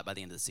change a lot by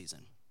the end of the season.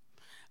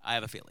 I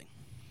have a feeling.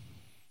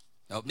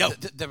 Nope.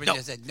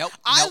 Nope.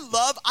 I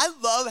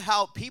love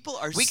how people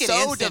are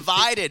so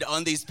divided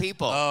on these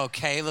people. Oh,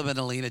 Caleb and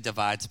Alina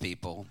divides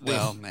people.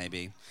 Well,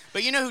 maybe.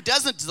 But you know who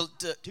doesn't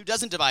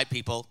divide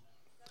people?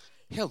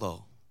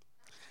 Hello.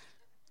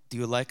 Do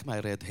you like my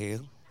red hair?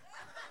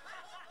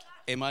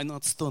 Am I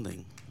not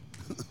stunning?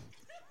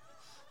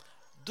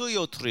 Do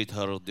you treat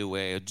her the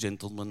way a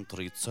gentleman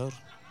treats her?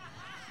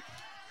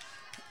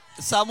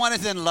 Someone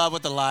is in love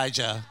with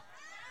Elijah.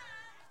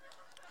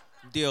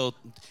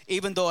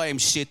 Even though I am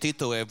shitty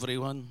to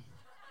everyone,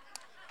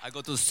 I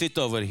got to sit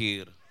over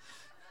here.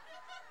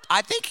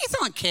 I think he's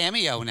on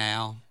Cameo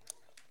now.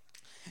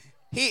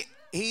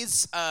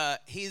 He's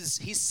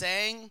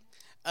saying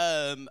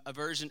a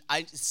version.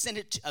 I sent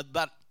it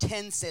about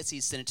 10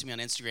 sissies sent it to me on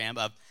Instagram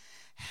of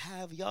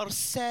have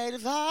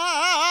yourself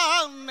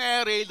a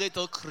merry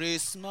little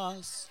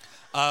Christmas.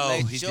 Oh,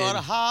 let your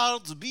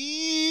heart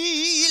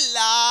be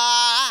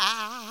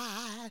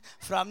light.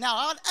 From now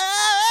on,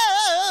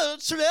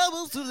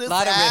 troubles to the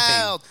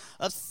sound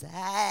of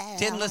sound.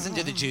 Didn't listen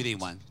to the Judy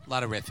one. A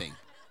lot of riffing.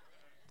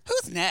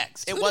 Who's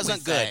next? It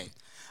wasn't good.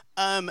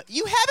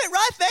 You have it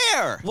right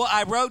there. Well,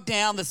 I wrote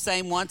down the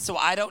same one, so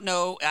I don't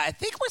know. I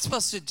think we're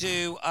supposed to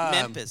do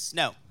Memphis.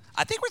 No.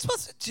 I think we're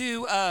supposed to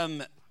do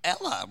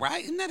Ella,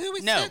 right? Isn't that who we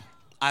No. said?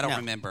 I don't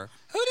remember.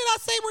 Who did I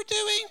say we're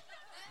doing?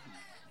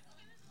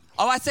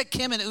 Oh, I said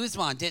Kim and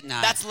Uzman, didn't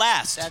I? That's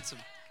last.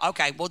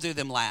 Okay, we'll do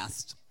them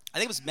last. I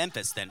think it was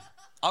Memphis then.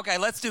 Okay,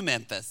 let's do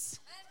Memphis.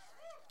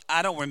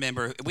 I don't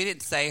remember. We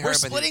didn't say her. We're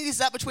splitting these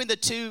up between the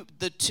two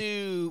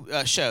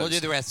shows. We'll do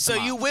the rest So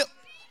tomorrow. you will.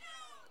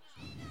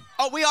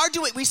 Oh, we are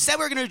doing. We said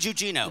we were going to do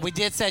Gino. We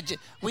did said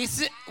we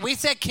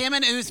said Kim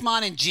and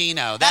Usman and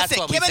Gino. That's it.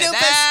 what Kim we and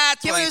said.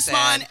 Uthman, Kim what and we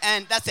Usman, said.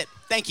 and that's it.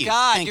 Thank you.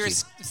 God, Thank you.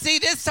 see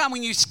this time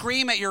when you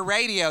scream at your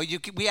radio,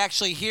 we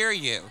actually hear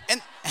you. And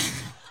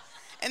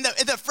in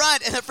the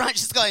front,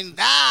 she's going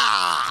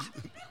ah.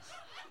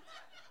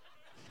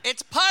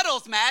 It's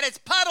Puddles, Matt. It's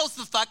Puddles,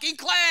 the fucking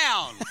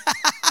clown.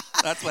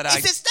 That's what Is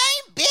his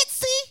name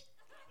Bitsy?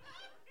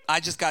 I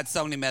just got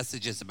so many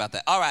messages about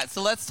that. All right,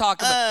 so let's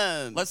talk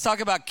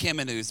about Kim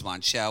and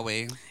Usman, shall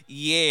we?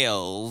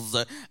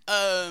 Yales.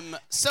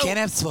 So Can't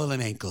have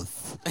swollen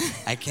ankles.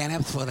 I can't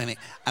have swollen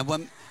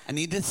ankles. I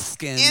need the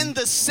skin. in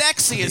the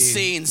sexiest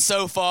scene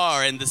so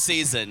far in the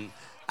season.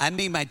 I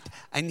need my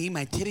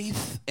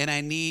titties and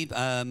I need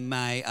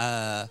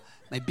my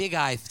big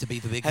eyes to be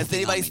the biggest. Has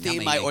anybody thing on me, seen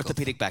not my ankles.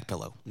 orthopedic back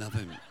pillow?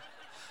 Nothing.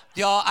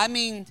 Y'all, I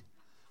mean,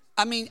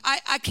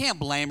 I can't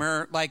blame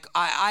her. Like,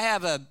 I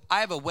have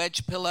a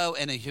wedge pillow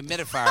and a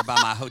humidifier by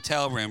my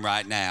hotel room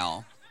right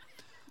now.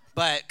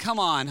 But come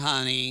on,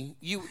 honey,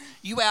 you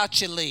out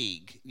your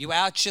league. You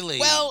out your league.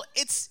 Well,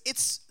 it's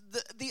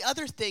the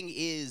other thing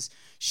is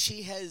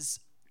it's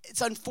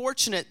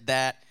unfortunate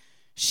that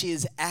she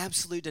has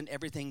absolutely done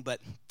everything but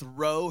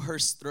throw her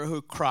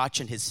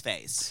crotch in his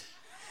face.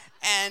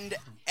 And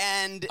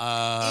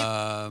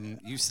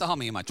you saw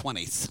me in my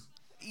 20s.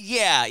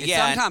 Yeah.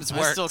 sometimes I'm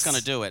works. still gonna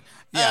do it.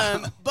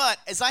 Yeah. But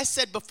as I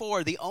said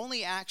before, the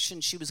only action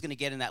she was gonna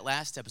get in that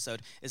last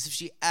episode is if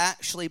she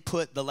actually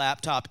put the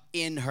laptop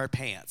in her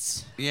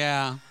pants.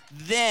 Yeah.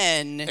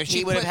 Then If he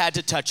she would have put- had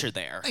to touch her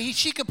there.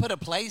 She could put a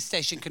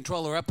PlayStation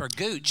controller up her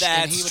gooch.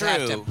 That's and he would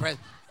have to true. press,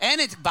 and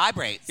it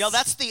vibrates. Yo,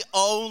 that's the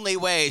only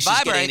way she's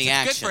vibrates. getting any It's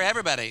action. good for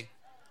everybody.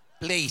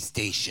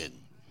 PlayStation.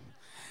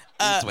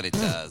 That's what it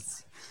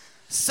does.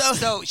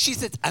 So she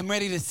says, "I'm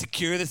ready to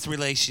secure this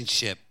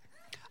relationship.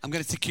 I'm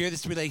going to secure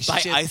this By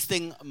relationship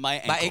icing my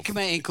ankles.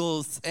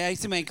 by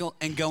icing my ankle,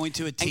 and going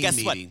to a team And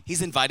guess what? meeting."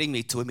 He's inviting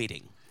me to a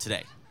meeting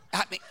today.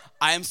 I mean,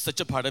 I am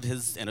such a part of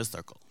his inner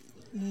circle.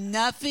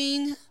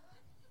 nothing.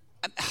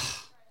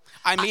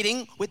 I'm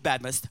meeting with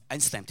Badmus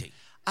and Slamty.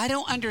 I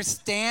don't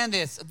understand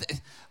this.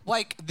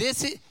 Like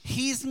this,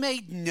 he's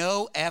made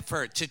no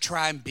effort to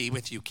try and be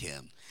with you,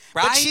 Kim.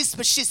 Right?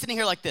 But she's sitting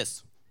here like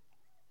this,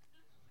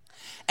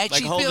 and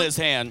like she holding feels, his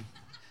hand.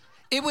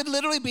 It would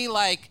literally be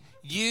like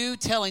you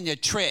telling a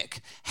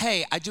trick.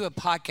 Hey, I do a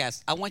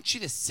podcast. I want you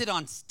to sit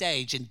on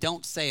stage and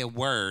don't say a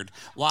word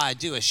while I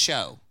do a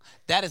show.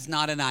 That is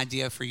not an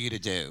idea for you to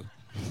do.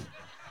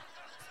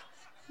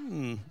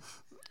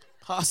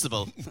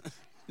 Possible.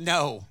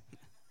 No.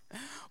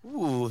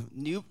 Ooh,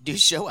 new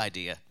show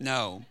idea.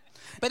 No.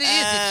 But it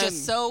is. It's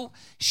just so.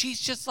 She's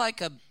just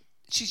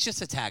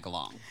a tag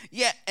along.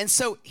 Yeah, and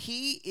so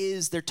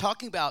they're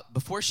talking about,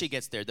 before she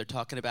gets there, they're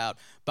talking about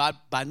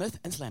Badmuth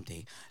and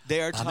Slamty.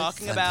 They're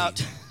talking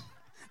about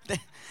the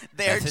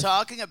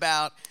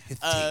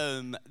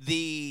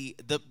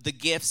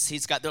gifts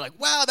he's got. They're like,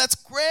 wow, that's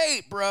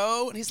great,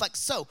 bro. And he's like,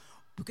 so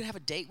we're gonna have a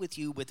date with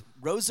you with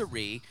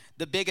Rosary,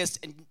 the biggest.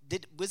 And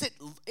was it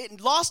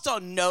lost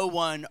on no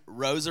one,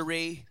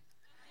 Rosary?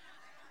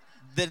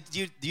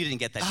 You didn't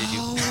get that, did you?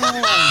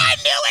 I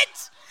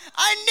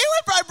knew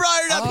it. I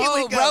brought it up. Here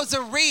we go.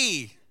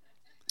 Rosary.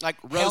 Like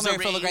Hail Rosary.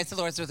 Mary, full of grace, the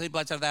Lord is with thee.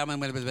 Blessed art thou among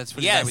women, blessed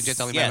fruit of Yes, thy womb, Jesus,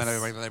 holy yes.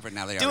 Mary,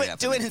 now they Do are.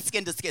 it in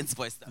skin to skin's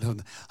voice though.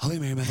 Holy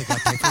Mary, Mother of God,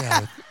 pray for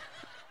us.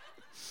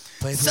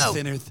 Pray for So,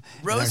 sinners,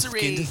 Rosary-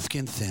 skin to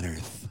skin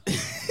sinners.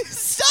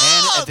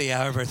 Stop! And at the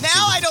hour of our Now skin to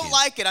I don't skin.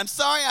 like it. I'm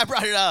sorry I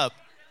brought it up.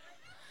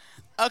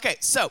 Okay,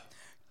 so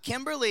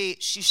Kimberly,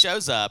 she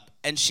shows up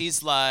and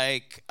she's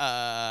like,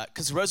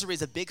 because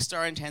Rosary's a big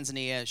star in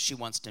Tanzania. She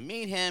wants to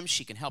meet him.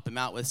 She can help him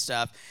out with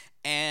stuff.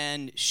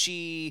 And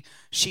she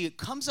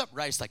comes up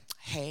right. She's like,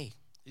 hey.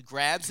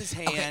 Grabs his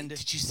hand. Okay,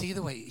 did you see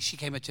the way she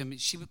came up to me?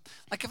 She would,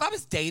 like, if I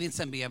was dating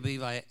somebody,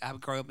 I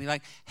would grow up and be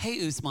like,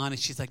 hey, Usman. And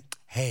she's like,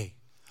 hey,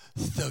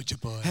 Soulja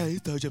Boy. Hey,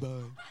 Soulja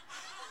Boy.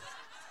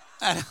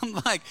 And I'm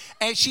like,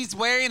 and she's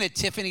wearing a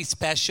Tiffany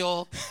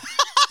special.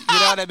 You know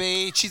what I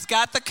mean? She's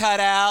got the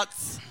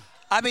cutouts.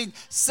 I mean,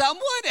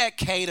 someone at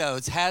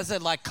Cato's has a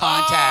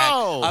contact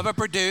of a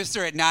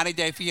producer at 90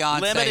 Day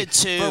Fiancé Limited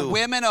to. for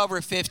women over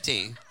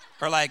 50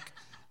 or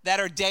that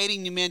are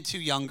dating men too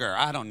younger.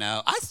 I don't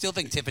know. I still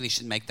think Tiffany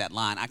should make that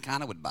line. I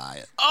kind of would buy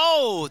it.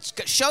 Oh,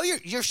 show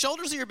your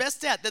shoulders are your best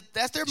stat.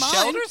 That's their mind.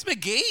 Shoulders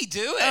McGee,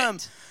 do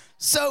it.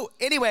 So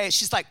anyway,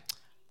 she's like,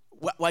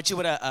 why'd you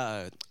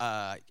wanna,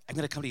 I'm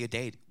gonna come to your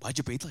date. Why'd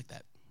you breathe like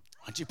that?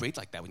 Why'd you breathe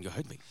like that when you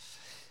heard me?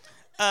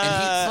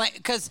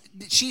 Because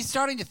she's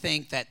starting to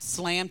think that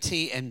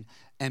Slamty and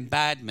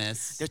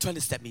Badmus, They're trying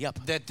to set me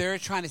up. that they're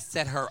trying to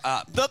set her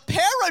up. The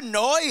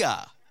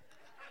paranoia.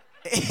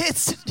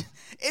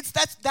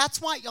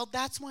 That's why, y'all.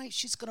 That's why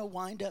she's gonna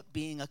wind up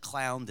being a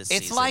clown this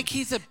season. It's like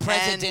he's a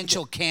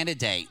presidential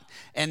candidate,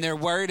 and they're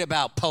worried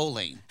about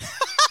polling.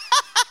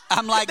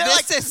 I'm like, They're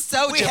this like, is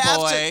Soulja we have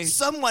Boy.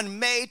 someone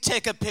may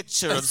take a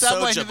picture of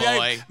Someone Soulja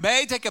Boy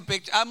may take a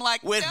picture. I'm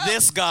like, with no.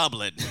 this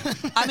goblin.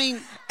 I mean,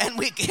 and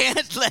we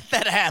can't let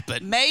that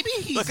happen. maybe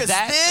he's Because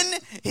that.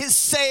 then his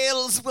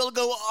sales will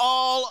go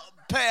all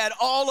iPad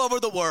all over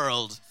the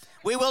world.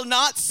 We will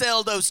not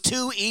sell those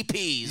 2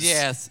 EPs.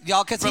 Yes,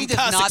 y'all, because he From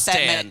does not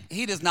Kazakhstan.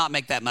 he does not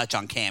make that much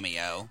on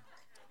Cameo.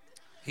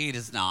 He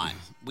does not.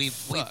 We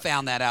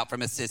found that out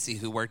from a sissy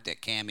who worked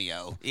at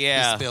Cameo.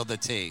 Yeah. Who spilled the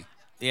tea.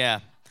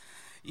 Yeah.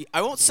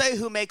 I won't say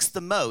who makes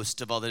the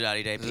most of all the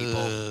 90 Day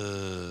people.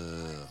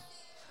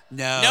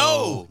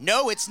 No,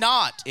 it's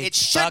not. It's it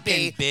should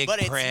be, fucking Big but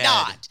Pred. it's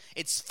not.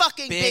 It's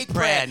fucking Big Big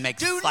Pred Pred.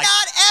 makes Do like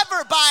not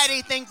ever buy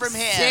anything from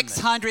him.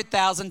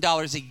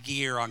 $600,000 a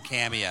year on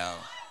Cameo.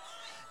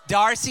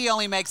 Darcy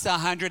only makes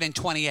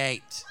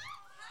 128.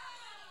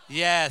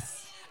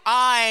 Yes.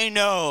 I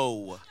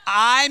know.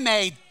 I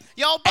made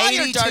Y'all buy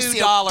your $82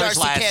 Darcy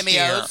last cameos.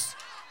 year.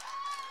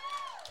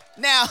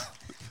 Now,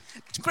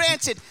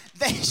 granted,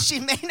 she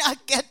may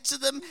not get to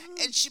them,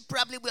 and she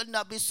probably will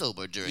not be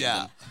sober during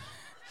them.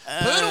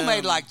 Poodle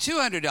made like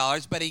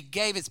 $200, but he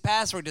gave his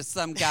password to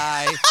some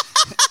guy,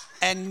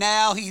 and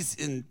now he's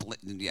in.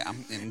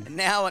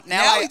 Now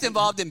He's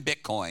involved in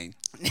Bitcoin.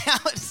 Now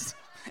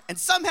and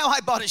somehow I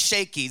bought a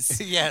Shakey's.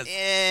 Yes.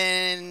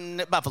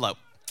 In Buffalo.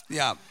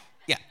 Yeah.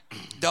 Yeah.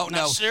 Don't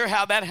know. Not sure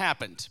how that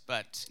happened,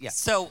 but yeah.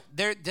 So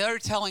they're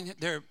telling her,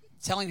 they're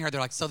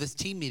like, so this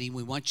team meeting,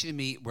 we want you to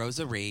meet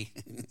Rosary.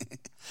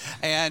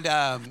 And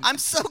I'm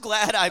so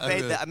glad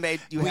I made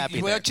you happy.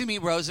 We there. want you to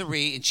meet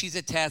Rosary, and she's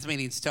a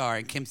Tasmanian star,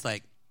 and Kim's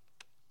like,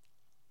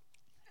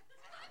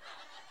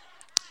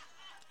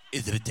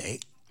 is it a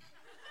date?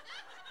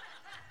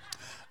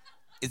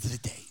 Is it a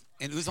date?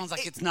 And Uzman's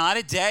like, it's not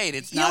a date.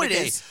 It's not a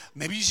date.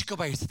 Maybe you should go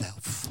by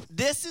yourself.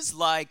 This is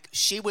like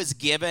she was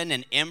given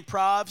an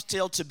improv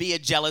skill to be a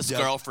jealous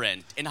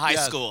girlfriend in high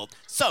school.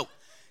 So,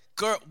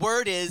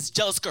 word is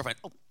jealous girlfriend.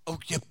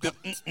 Yep.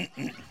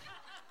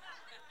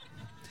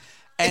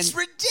 It's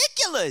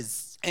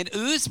ridiculous. And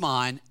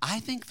Uzman, I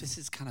think this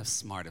is kind of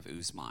smart of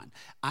Uzman.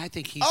 I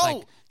think he's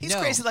he's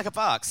crazy like a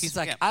fox. He's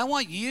like, I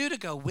want you to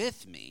go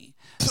with me,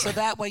 so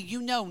that way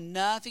you know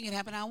nothing can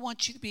happen. I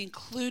want you to be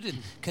included,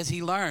 because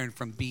he learned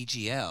from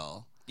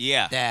BGL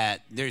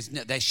that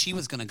that she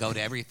was going to go to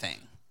everything.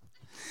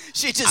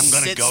 She just I'm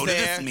going to sits go there.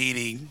 to this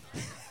meeting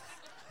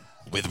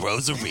with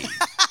Rosary,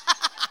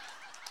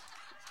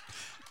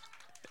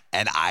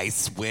 and I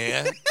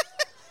swear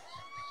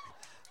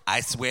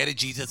to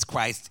Jesus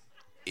Christ,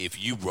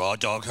 if you raw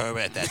dog her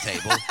at that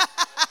table,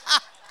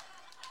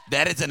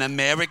 that is an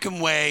American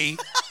way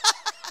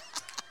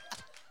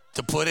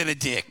to put in a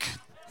dick.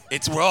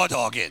 It's raw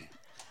dogging.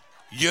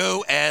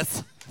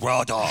 U.S.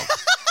 raw dog.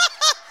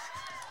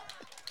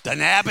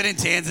 Doesn't happen in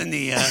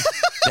Tanzania.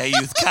 They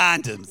use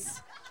condoms.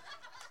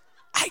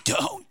 I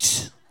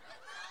don't.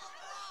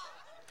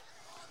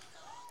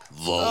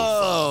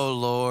 Oh,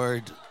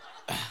 Lord.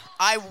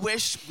 I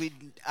wish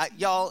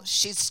y'all,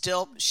 she's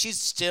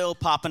still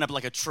popping up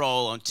like a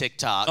troll on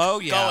TikTok.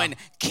 Oh, yeah. Going,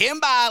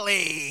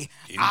 Kimberly,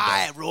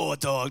 I raw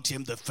dogged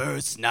him the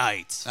first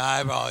night.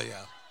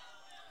 Yeah.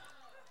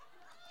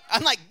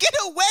 I'm like, get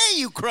away,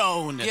 you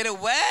crone. Get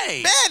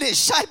away.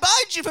 Banish, I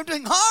bide you from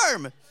doing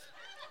harm.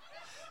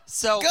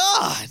 So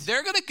God.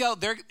 They're going to go,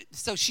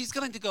 so she's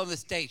going to go on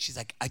this date. She's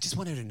like, I just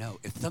want her to know,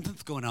 if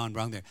something's going on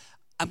wrong there,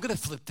 I'm going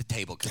to flip the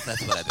table, because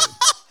that's what I do.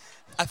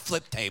 I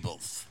flip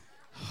tables.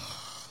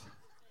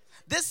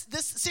 This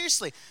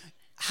seriously,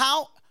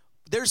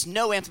 there's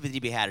no empathy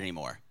to be had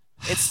anymore.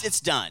 It's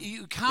done.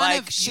 You kind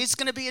of she's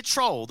going to be a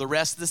troll the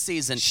rest of the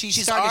season.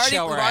 She's starting to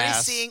show her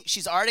ass.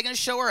 She's already going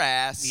to show her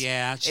ass.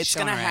 Yeah, it's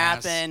going to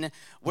happen.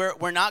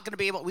 We're not going to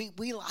be able.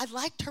 I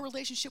liked her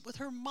relationship with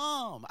her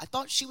mom. I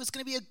thought she was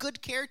going to be a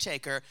good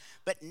caretaker,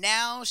 but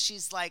now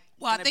she's like.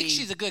 Well, I think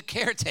she's a good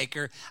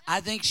caretaker. I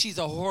think she's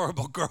a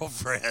horrible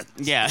girlfriend.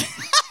 Yeah.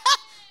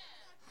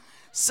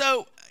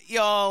 So,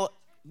 y'all,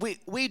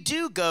 we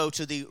do go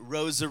to the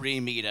Rosary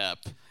meetup.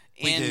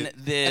 At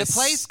a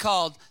place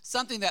called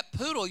something that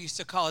Poodle used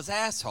to call his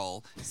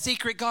asshole,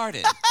 Secret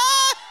Garden.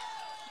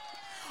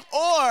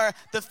 Or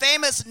the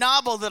famous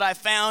novel that I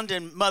found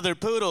in Mother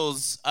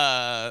Poodle's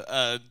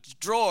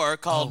drawer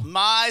called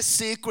My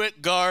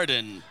Secret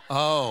Garden.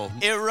 Oh.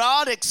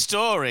 Erotic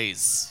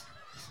stories.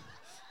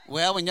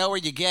 Well, we know where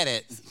you get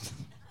it.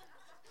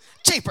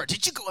 Cheaper,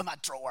 did you go in my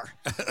drawer?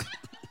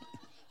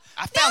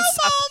 I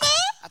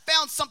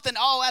found something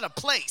all out of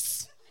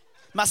place.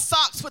 My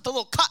socks with the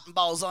little cotton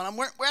balls on them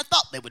weren't where I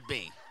thought they would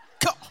be.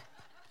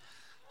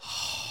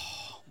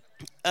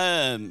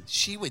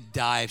 She would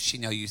die if she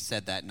knew you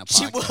said that in a podcast.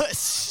 She would.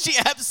 She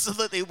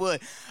absolutely would.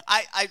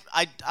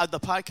 The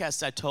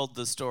podcast, I told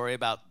the story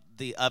about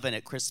the oven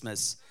at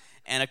Christmas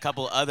and a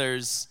couple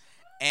others.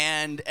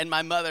 And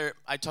my mother,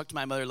 I talked to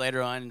my mother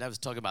later on, and I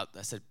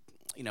said,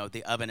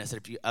 the oven. I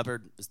said,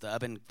 has the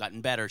oven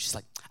gotten better? She's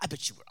like, I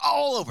bet you were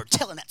all over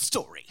telling that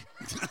story.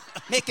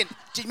 Did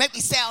you make me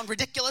sound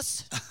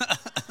ridiculous?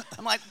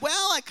 I'm like,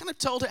 well, I kind of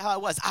told her how I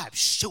was. I'm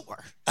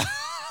sure.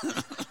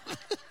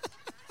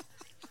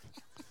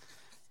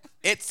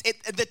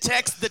 The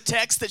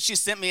text that she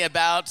sent me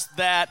about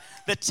that,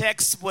 the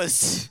text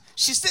was,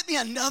 she sent me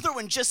another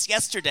one just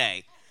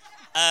yesterday.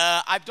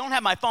 I don't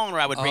have my phone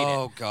where I would read it.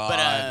 Oh, God. But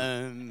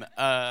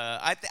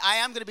I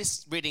am going to be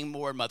reading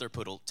more Mother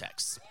Poodle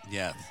texts.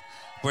 Yes.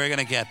 We're going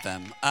to get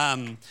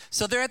them.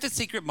 So they're at the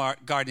secret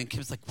garden, and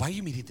Kim's like, why are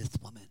you meeting this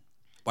woman?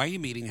 Why are you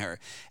meeting her?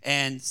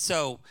 And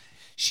so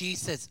she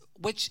says,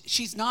 which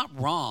she's not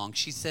wrong.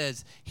 She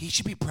says, he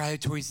should be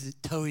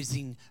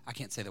prioritizing, I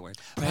can't say the word,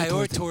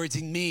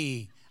 prioritizing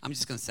me. I'm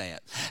just going to say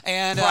it.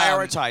 And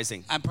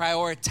Prioritizing. I'm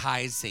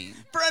prioritizing.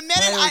 For a minute,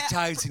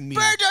 Prioritizing me.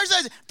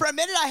 For a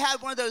minute, I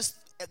had one of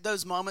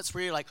those moments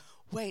where you're like,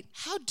 wait,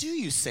 how do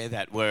you say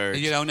that word?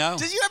 You don't know.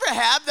 Did you ever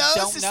have those?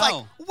 Don't it's know.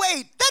 like,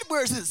 wait, that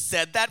word isn't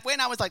said that way.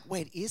 And I was like,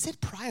 wait, is it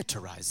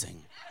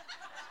prioritizing?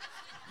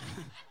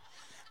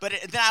 But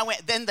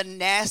then the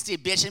nasty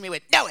bitch in me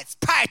went, no, it's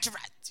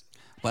prioritizing.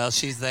 Well,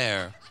 she's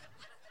there.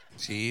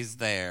 She's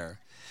there.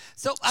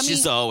 So, I mean,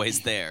 She's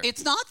always there.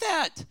 It's not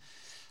that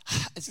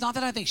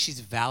I think she's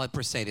valid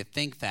per se to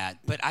think that,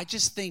 but I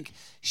just think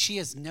she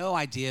has no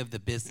idea of the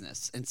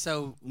business. And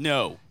so,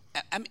 No.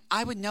 I mean,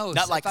 I would know.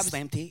 Not if like I was-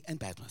 Slam Tea and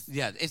Badlands.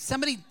 Yeah, if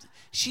somebody,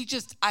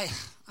 I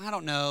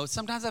don't know.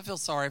 Sometimes I feel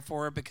sorry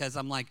for her because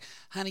I'm like,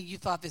 honey, you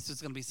thought this was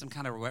going to be some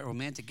kind of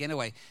romantic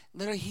getaway.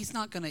 Literally, he's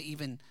not going to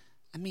even,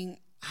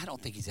 I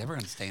don't think he's ever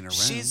going to stay in her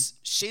room.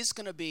 She's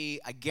going to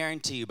be, I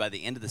guarantee you, by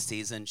the end of the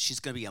season, she's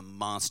going to be a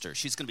monster.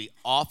 She's going to be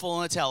awful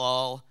in a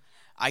tell-all.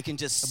 I can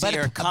just see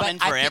her coming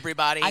for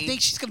everybody. I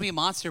think she's going to be a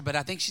monster, but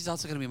I think she's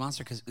also going to be a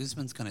monster because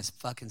Usman's going to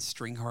fucking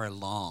string her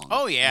along.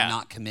 Oh, yeah. And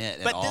not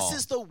commit But at all. this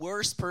is the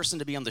worst person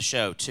to be on the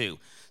show, too.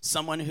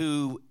 Someone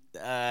who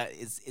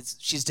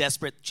she's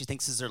desperate. She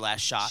thinks this is her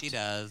last shot. She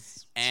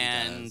does.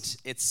 And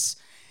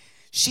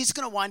she's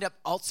going to wind up,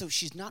 also,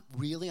 she's not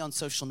really on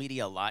social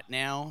media a lot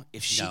now.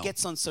 If she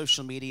gets on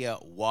social media,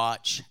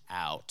 watch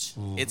out.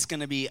 Ooh. It's going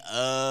to be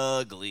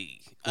ugly.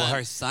 Well,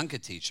 her son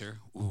could teach her.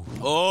 Ooh.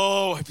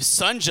 Oh,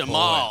 son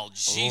Jamal. Boy.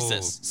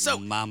 Jesus. Oh, so,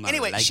 Mama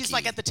anyway, likey. she's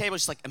like at the table.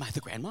 She's like, am I the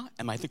grandma?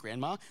 Am I the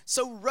grandma?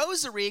 So,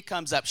 Rosary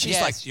comes up. She's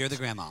yes, like, you're the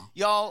grandma.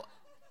 Y'all,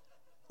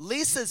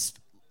 Lisa's,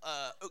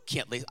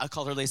 I'll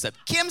call her Lisa.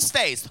 Kim's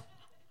face.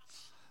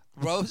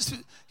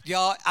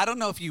 Y'all, I don't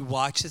know if you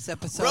watch this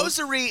episode.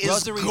 Rosary's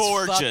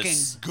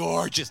gorgeous. Fucking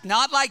gorgeous.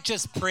 Not like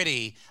just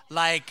pretty,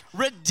 like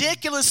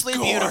ridiculously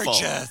gorgeous.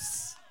 Beautiful.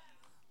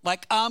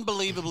 Like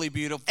unbelievably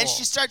beautiful. And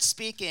she starts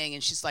speaking,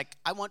 and she's like,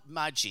 I want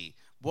maji,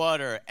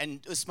 water. And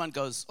Usman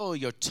goes, oh,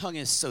 your tongue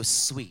is so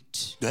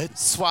sweet. Good.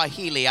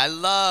 Swahili. I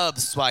love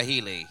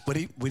Swahili. What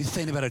are you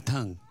saying about her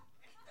tongue?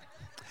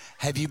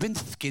 Have you been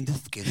skin to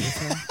skin with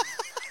her?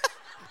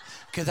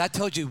 Because I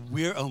told you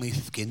we're only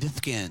skin to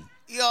skin.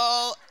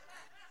 Y'all,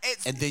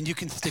 and then you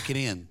can stick it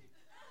in.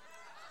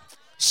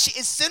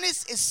 As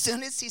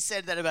soon as he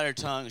said that about her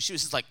tongue, she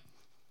was just like,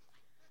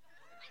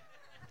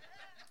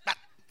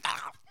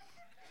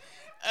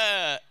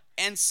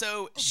 and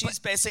so she's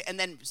basically, and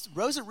then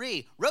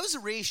Rosary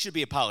should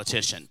be a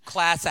politician.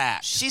 Class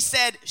act.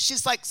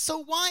 She's like,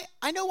 so why,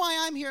 I know why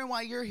I'm here and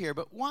why you're here,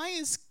 but why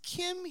is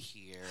Kim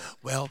here?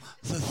 Well,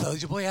 the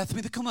Soulja Boy asked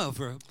me to come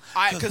over.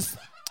 Because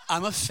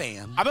I'm a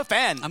fan. I'm a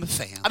fan. I'm a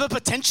fan. I'm a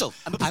potential.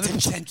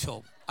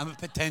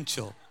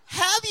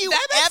 Have you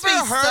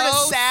ever heard a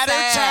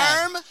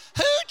sadder term?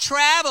 Who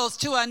travels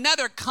to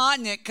another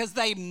continent because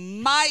they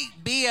might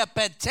be a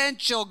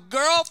potential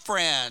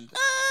girlfriend?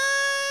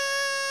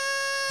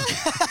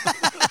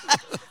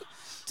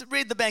 To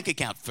read the bank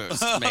account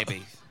first,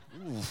 maybe.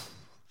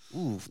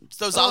 Ooh. It's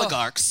those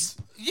oligarchs.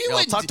 You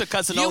wouldn't talk to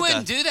cousin You Olga.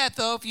 wouldn't do that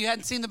though if you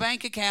hadn't seen the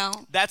bank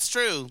account. That's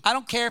true. I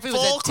don't care if it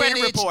was full a credit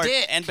 10-inch report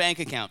dick. and bank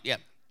account. Yeah.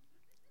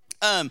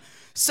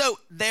 So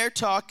they're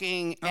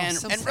talking, and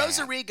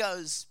Rosary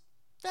goes,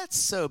 "That's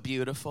so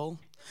beautiful,"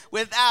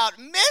 without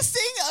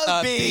missing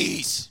a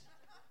beat.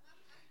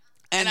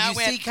 And I you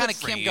went, see kind of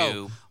 "Good for Kim go,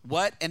 you."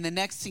 what? And the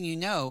next thing you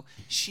know,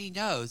 she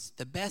knows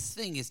the best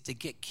thing is to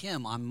get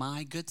Kim on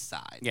my good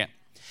side. Yeah.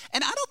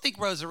 And I don't think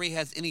Rosary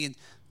has any.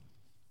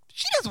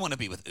 She doesn't want to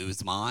be with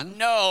Usman.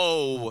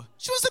 No.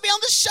 She wants to be on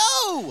the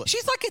show.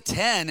 She's like a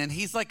 10 and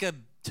he's like a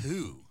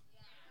 2.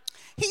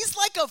 He's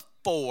like a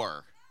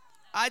 4.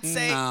 I'd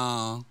say.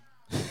 No.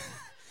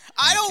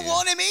 I don't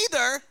want him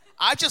either.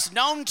 I've just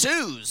known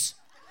 2s.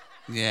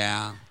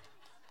 Yeah.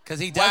 Because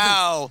he doesn't.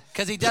 Wow.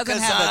 Because he doesn't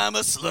because have I'm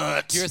a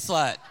slut. You're a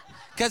slut.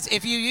 Because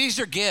if you use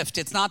your gift,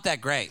 it's not that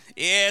great.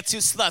 Yeah, 2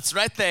 sluts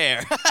right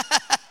there.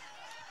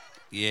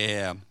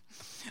 Yeah.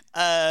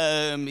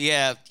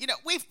 Yeah. You know,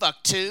 we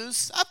fucked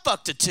 2s. I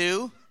fucked a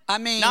 2. I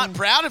mean. Not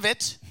proud of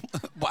it.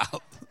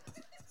 Wow.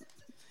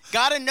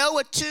 Gotta know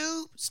a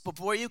 2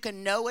 before you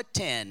can know a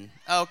 10.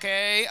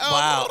 Okay? Oh.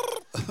 Wow.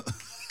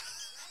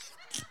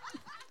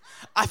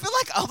 I feel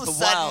like all of a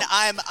sudden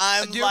I'm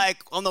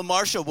like on the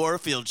Marsha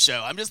Warfield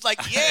show. I'm just like,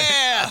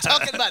 yeah,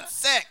 talking about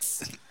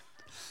sex.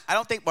 I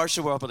don't think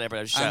Marsha Warfield ever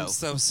had a show. I'm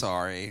so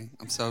sorry.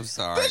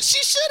 But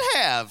she should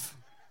have.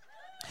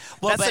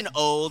 Well, that's an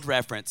old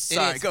reference.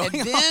 Sorry, going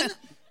and on. then,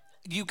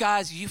 you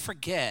guys, you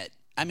forget.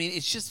 I mean,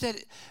 it's just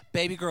that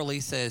baby girl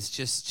Lisa is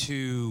just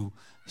too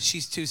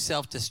she's too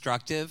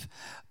self-destructive.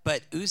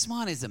 But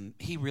Usman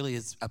he really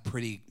is a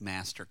pretty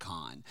master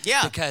con.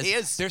 Yeah, because he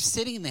is. They're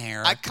sitting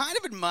there. I kind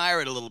of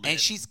admire it a little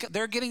bit. And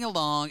they're getting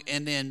along,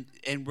 and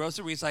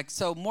Rosa Marie's like,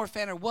 so more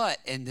fan or what?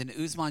 And then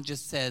Usman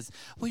just says,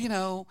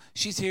 well,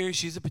 she's here,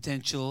 she's a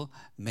potential,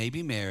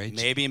 maybe marriage.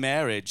 Maybe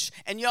marriage.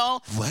 And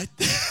y'all. What?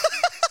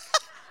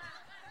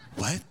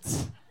 What?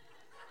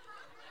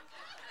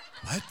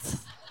 What?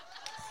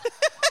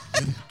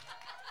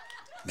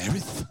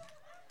 Marriage?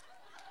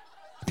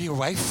 Be your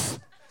wife?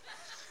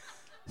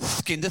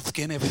 Skin to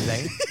skin every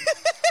day?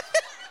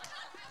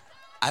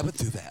 I would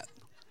do that.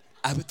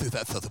 I would do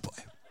that for the boy.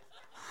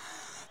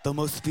 The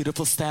most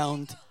beautiful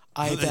sound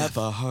I've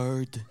ever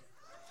heard.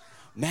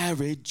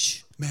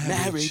 Marriage.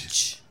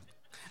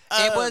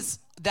 It was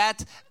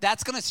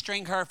that's gonna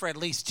string her for at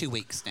least 2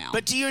 weeks now.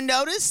 But do you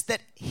notice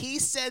that he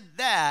said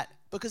that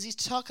because he's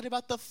talking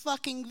about the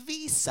fucking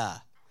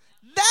visa?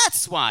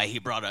 That's why he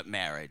brought up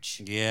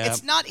marriage. Yeah.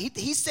 It's not,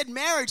 he said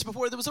marriage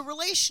before there was a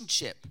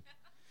relationship.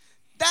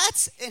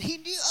 And he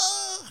knew,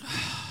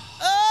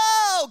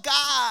 oh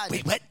God.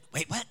 Wait, what?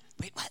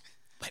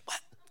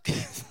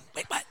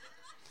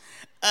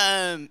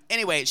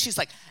 Anyway, she's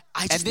like,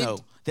 I just then- know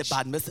that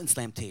Badmus and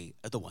Slam T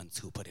are the ones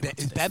who put him up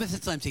to this.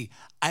 Badminton Slam T.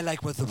 I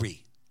like Rosarie.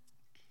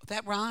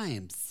 That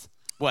rhymes.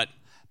 What?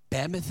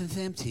 Badminton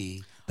Slam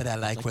T, but I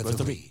like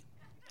Rosarie.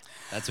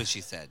 That's what she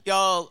said.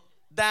 Y'all,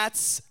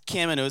 that's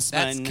Kim and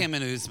Usman. That's Kim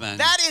and Usman.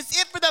 That is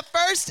it for the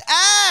first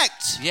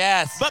act.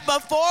 Yes. But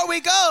before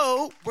we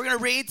go, we're going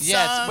to read some.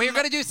 Yes, we're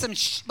going to do some,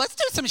 let's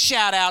do some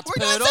shout-outs,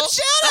 We're doing Poodle.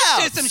 some shout-outs.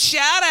 Let's do some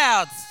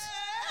shout-outs.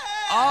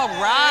 All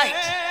right.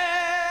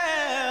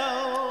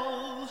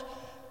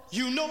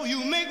 You know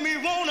you make me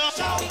wanna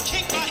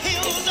kick my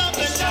heels up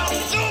and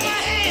throw my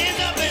hands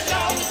up and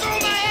throw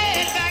my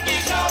head back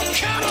and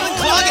come on.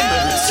 Clogging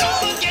moves. Don't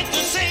forget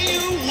to say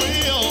you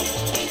will.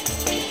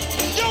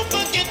 Don't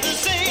forget to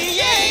say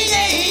yeah.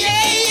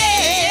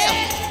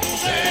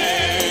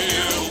 Say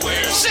you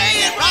will.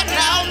 Say it right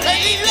now,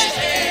 baby.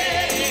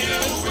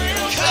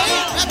 Come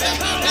on.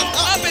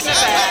 Up in the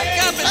back,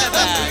 up in the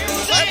back.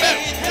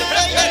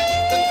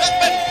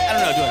 I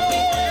don't know, do it.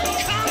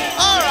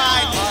 All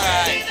right.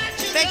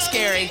 Thanks,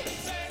 Gary.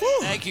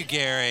 Thank you,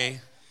 Gary.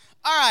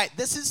 All right,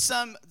 this is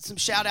some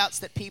shout-outs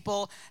that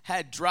people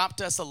had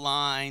dropped us a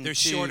line. They're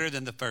shorter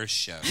than the first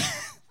show.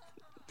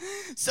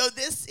 So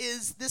this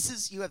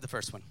is you have the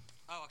first one.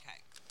 Oh, okay.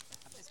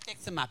 I'm just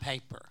fixing my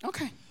paper.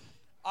 Okay.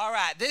 All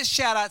right, this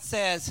shout-out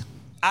says,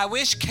 I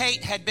wish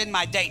Kate had been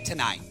my date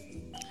tonight.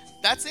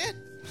 That's it.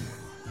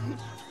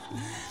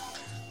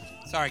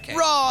 Sorry, Kate.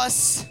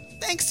 Ross,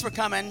 thanks for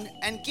coming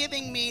and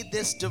giving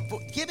this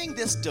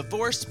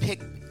divorced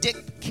dick.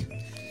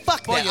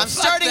 Fuck Boy, that. you I'm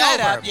fucked starting that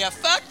over. up. You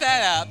fucked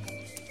that up.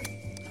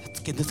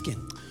 Skin to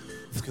skin.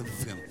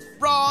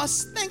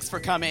 Ross, thanks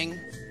for coming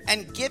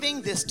and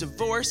giving this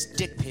divorced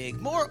dick pig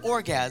more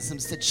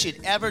orgasms than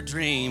she'd ever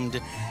dreamed.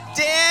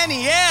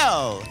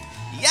 Danielle,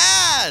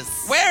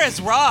 yes. Where is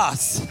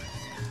Ross?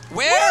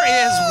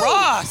 Where is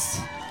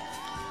Ross?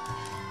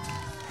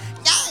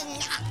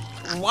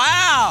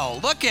 Wow,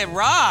 look at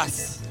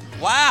Ross.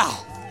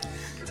 Wow.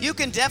 You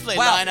can definitely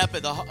Wow. line up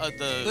at the Ooh,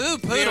 rear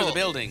of Poodle. the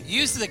building.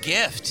 Use the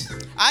gift.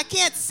 I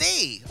can't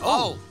see.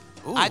 Oh,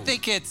 Ooh. I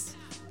think it's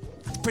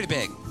pretty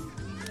big.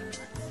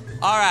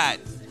 All right.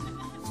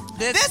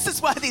 This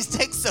is why these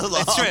take so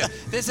long. That's true.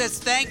 This says,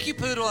 thank you,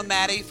 Poodle and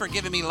Maddie, for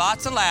giving me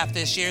lots of laugh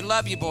this year.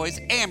 Love you, boys.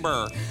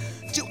 Amber.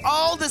 To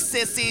all the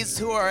sissies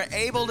who are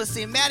able to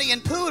see Maddie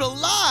and Poodle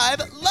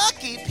live,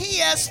 lucky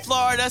PS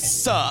Florida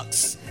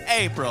sucks.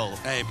 April.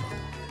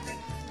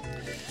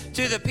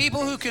 To the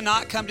people who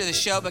cannot come to the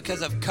show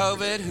because of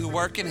COVID who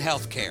work in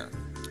healthcare.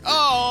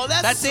 Oh,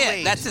 that's That's sweet.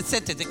 it. That's the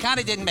sentence. It kind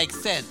of didn't make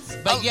sense.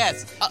 But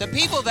yes, the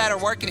people that are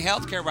working in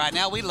healthcare right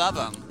now, we love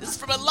them. This is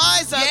from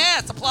Eliza.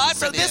 Yes, applaud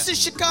So for this is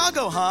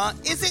Chicago, huh?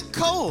 Is it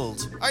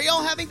cold? Are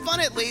y'all having fun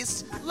at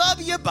least?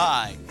 Love you,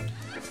 bye.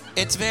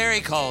 It's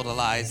very cold,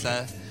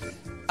 Eliza.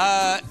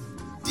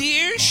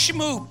 Dear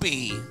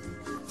Schmoopy,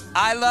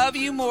 I love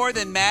you more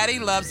than Maddie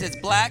loves his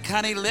black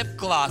honey lip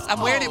gloss.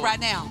 I'm wearing it right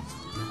now.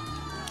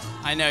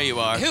 I know you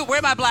are.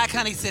 Where my black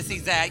honey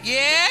sissies at?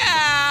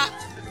 Yeah!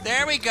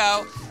 There we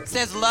go.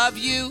 Says, love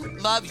you,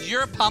 love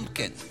your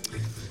pumpkin.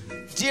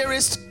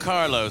 Dearest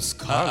Carlos.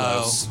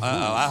 Carlos.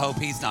 Uh-oh. I hope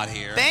he's not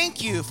here.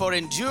 Thank you for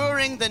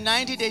enduring the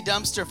 90-day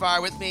dumpster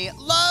fire with me.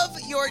 Love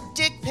your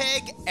dick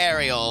pig,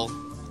 Ariel.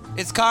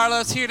 Is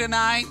Carlos here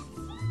tonight?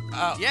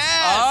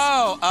 Yes.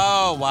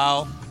 Oh,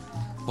 wow.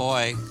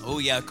 Boy. Oh,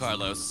 yeah,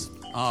 Carlos.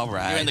 All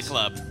right. You're in the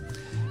club.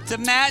 To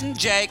Matt and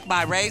Jake,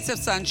 my rays of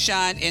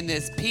sunshine in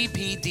this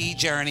PPD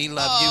journey.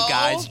 Love you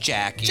guys,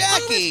 Jackie.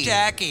 Jackie. Who is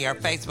Jackie, our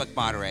Facebook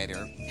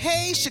moderator.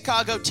 Hey,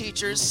 Chicago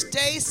teachers,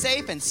 stay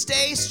safe and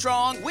stay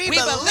strong. We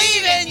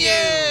believe in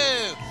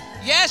you.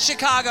 Yes,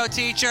 Chicago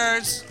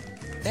teachers.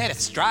 They had a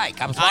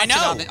strike. I was watching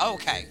know. on the...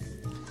 Okay.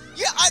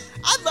 Yeah,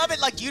 I love it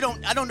like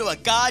I don't know a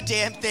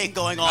goddamn thing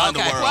going on in the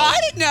world. Well, I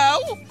didn't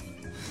know.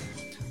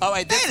 Oh,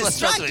 wait, They this had a was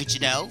strike, supposed to... did you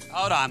know?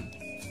 Hold on.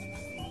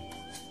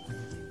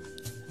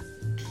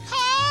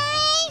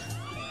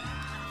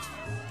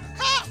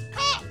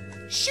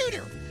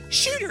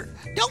 Shooter,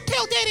 don't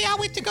tell Daddy I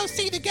went to go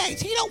see the games.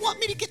 He don't want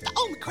me to get the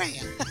Omicron.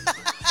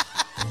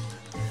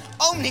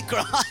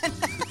 Omicron.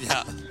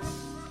 Yeah.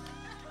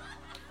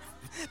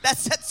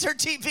 That's her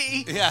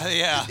TV.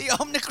 Yeah. The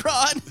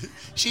Omicron.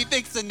 She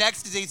thinks the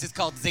next disease is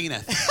called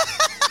Zenith.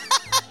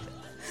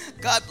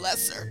 God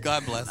bless her.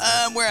 God bless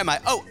her. Where am I?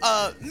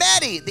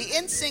 Maddie, the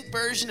NSYNC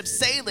version of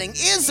Sailing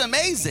is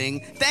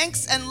amazing.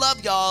 Thanks and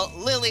love y'all.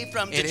 Lily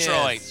from It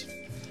Detroit. is.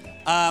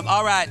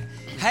 All right.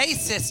 Hey,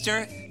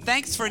 sister.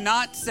 Thanks for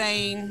not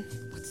saying,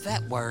 what's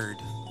that word?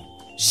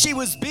 She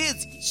was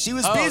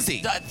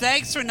busy.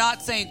 Thanks for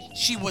not saying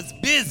she was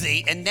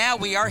busy, and now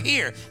we are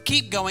here.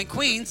 Keep going,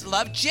 Queens.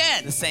 Love,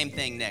 Jen. The same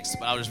thing next,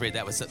 but I'll just read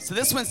that. So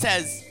this one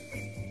says,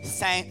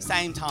 same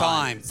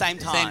time. Same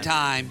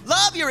time.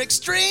 Love your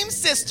extreme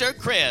sister,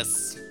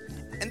 Chris.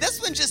 And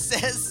this one just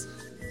says,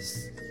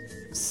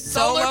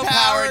 Solar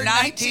Power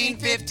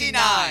 1959.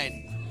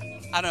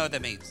 I don't know what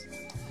that means.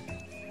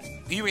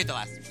 You read the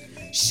last one.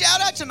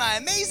 Shout out to my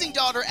amazing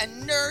daughter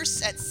and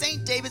nurse at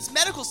St. David's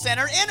Medical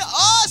Center in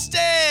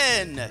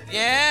Austin.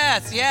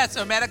 Yes,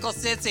 our medical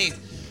sissies.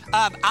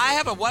 I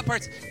have a one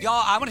person.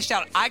 Y'all, I want to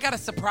shout, I got a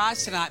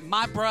surprise tonight.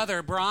 My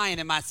brother, Brian,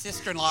 and my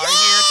sister-in-law are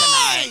here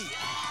tonight.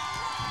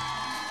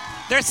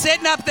 They're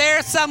sitting up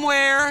there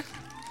somewhere.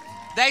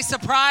 They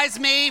surprised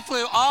me,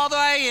 flew all the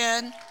way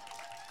in.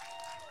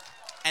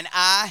 And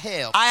I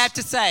helped. I have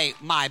to say,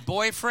 my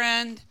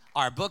boyfriend,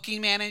 our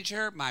booking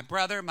manager, my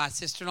brother, my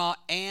sister-in-law,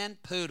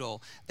 and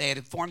Poodle, they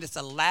had formed this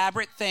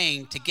elaborate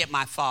thing to get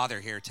my father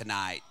here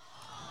tonight.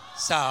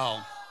 So,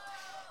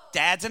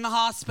 Dad's in the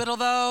hospital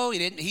though.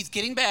 He's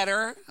getting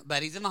better,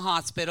 but he's in the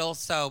hospital.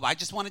 So I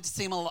just wanted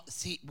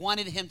to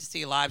wanted him to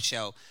see a live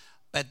show.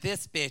 But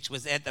this bitch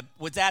was at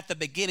the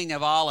beginning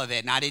of all of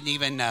it, and I didn't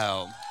even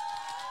know.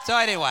 So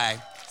anyway,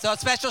 a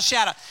special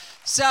shout out.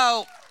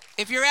 So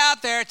if you're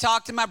out there,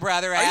 talk to my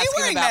brother. Ask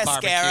him about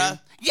mascara?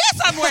 Barbecue. Yes,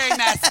 I'm wearing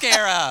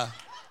mascara.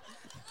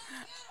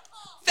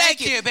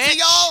 Thank you, bitch. So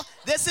y'all,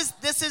 this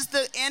is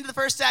the end of the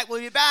first act.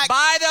 We'll be back.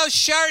 Buy those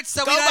shirts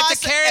so we don't have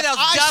to carry those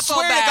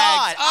duffel bags.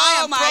 God, I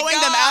am throwing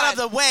them out of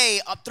God. the way.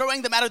 I'm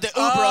throwing them out of the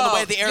Uber on the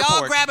way to the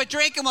airport. Y'all grab a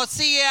drink and we'll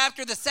see you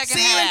after the second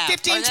See you half. in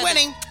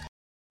 15:20.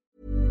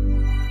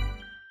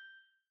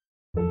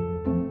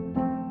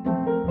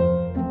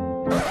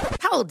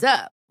 Hold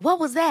up. What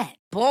was that?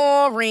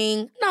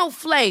 Boring. No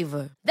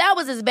flavor. That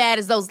was as bad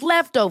as those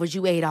leftovers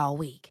you ate all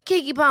week.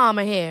 Keke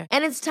Palmer here,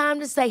 and it's time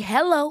to say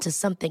hello to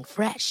something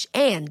fresh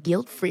and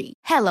guilt-free.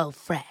 Hello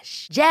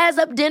Fresh. Jazz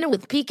up dinner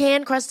with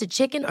pecan-crusted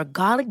chicken or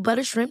garlic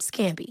butter shrimp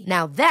scampi.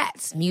 Now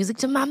that's music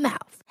to my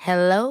mouth.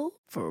 Hello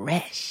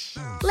Fresh.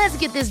 Let's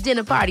get this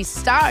dinner party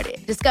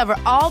started. Discover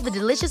all the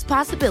delicious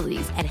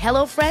possibilities at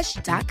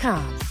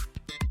hellofresh.com.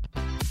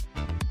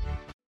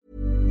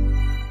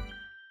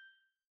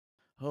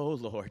 Oh,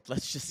 Lord,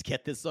 let's just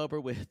get this over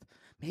with.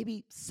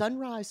 Maybe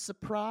sunrise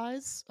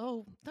surprise?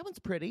 Oh, that one's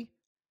pretty.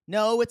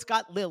 No, it's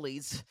got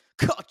lilies.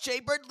 God,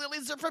 Jaybird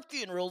lilies are for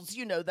funerals,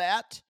 you know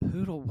that.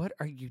 Poodle, what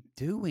are you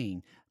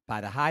doing?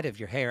 By the height of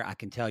your hair, I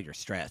can tell you're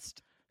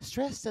stressed.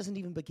 Stress doesn't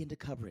even begin to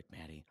cover it,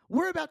 Maddie.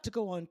 We're about to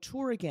go on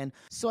tour again,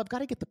 so I've got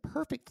to get the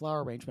perfect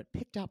flower arrangement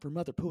picked out for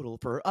Mother Poodle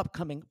for her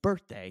upcoming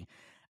birthday.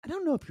 I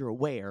don't know if you're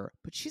aware,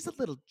 but she's a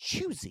little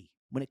choosy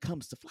when it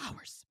comes to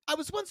flowers. I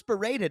was once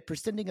berated for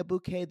sending a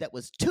bouquet that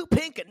was too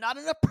pink and not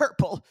enough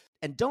purple.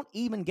 And don't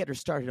even get her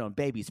started on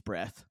baby's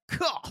breath.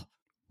 God.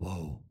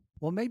 Whoa.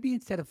 Well, maybe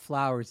instead of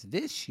flowers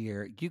this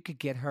year, you could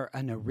get her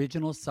an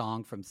original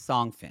song from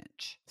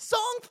Songfinch.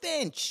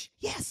 Songfinch!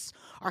 Yes,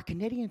 our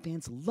Canadian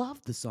fans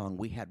loved the song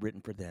we had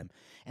written for them.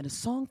 And a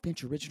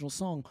Songfinch original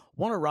song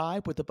won't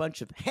arrive with a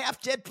bunch of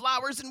half-dead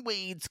flowers and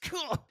weeds.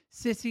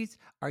 Sissies,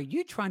 are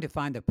you trying to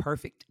find the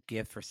perfect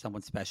gift for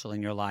someone special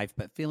in your life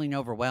but feeling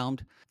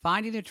overwhelmed?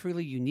 Finding a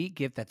truly unique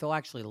gift that they'll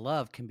actually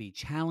love can be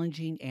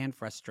challenging and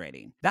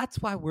frustrating. That's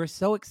why we're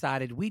so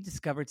excited we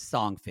discovered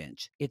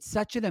Songfinch. It's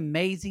such an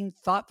amazing,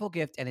 thoughtful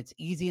gift, and it's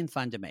easy and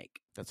fun to make.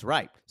 That's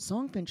right.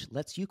 Songfinch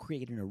lets you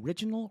create an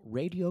original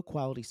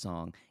radio-quality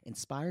song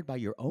inspired by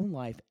your own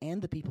life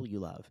and the people you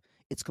love.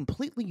 It's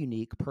completely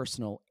unique,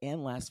 personal,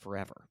 and lasts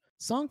forever.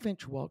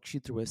 Songfinch walks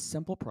you through a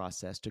simple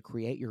process to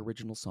create your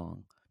original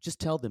song. Just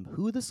tell them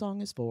who the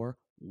song is for,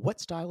 what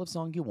style of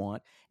song you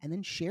want, and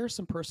then share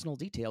some personal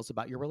details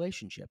about your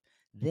relationship.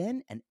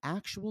 Then an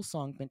actual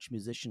Songfinch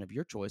musician of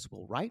your choice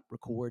will write,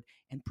 record,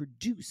 and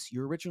produce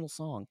your original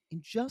song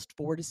in just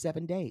 4 to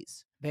 7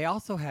 days. They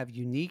also have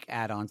unique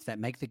add-ons that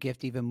make the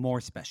gift even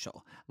more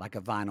special, like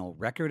a vinyl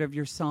record of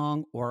your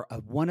song or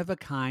a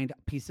one-of-a-kind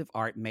piece of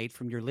art made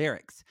from your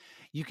lyrics.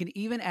 You can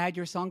even add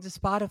your song to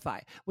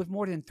Spotify. With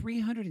more than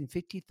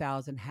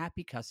 350,000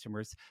 happy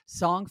customers,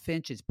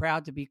 Songfinch is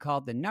proud to be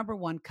called the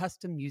 #1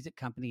 custom music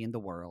company in the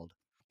world.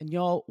 And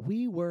y'all,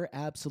 we were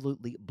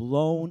absolutely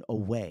blown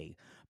away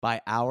by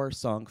our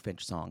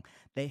Songfinch song.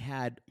 They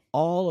had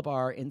all of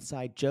our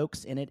inside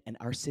jokes in it, and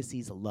our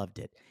sissies loved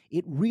it.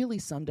 It really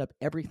summed up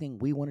everything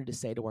we wanted to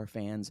say to our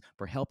fans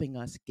for helping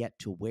us get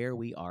to where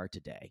we are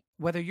today.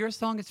 Whether your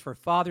song is for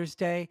Father's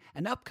Day,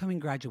 an upcoming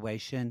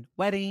graduation,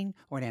 wedding,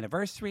 or an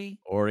anniversary,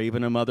 Or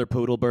even a Mother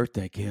Poodle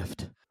birthday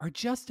gift. or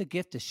just a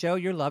gift to show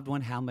your loved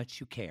one how much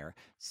you care,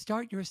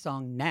 start your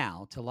song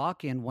now to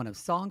lock in one of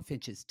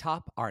Songfinch's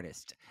top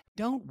artists.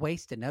 Don't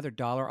waste another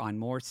dollar on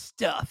more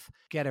stuff.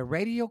 Get a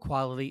radio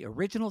quality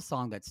original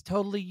song that's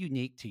totally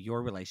unique to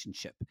your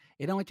relationship.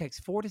 It only takes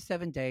 4 to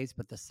 7 days,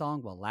 but the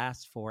song will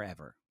last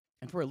forever.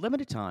 And for a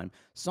limited time,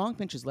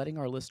 Songfinch is letting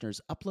our listeners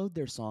upload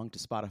their song to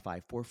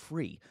Spotify for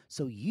free,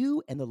 so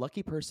you and the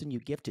lucky person you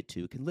gift it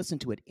to can listen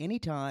to it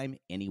anytime,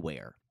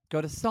 anywhere. Go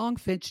to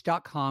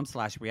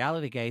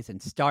songfinch.com/realitygaze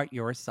and start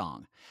your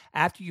song.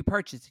 After you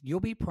purchase,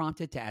 you'll be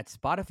prompted to add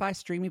Spotify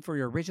streaming for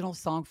your original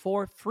song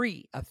for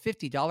free, a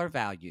 $50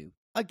 value.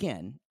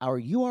 Again, our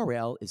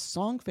URL is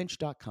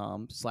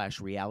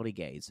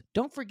songfinch.com/realitygaze.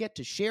 Don't forget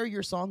to share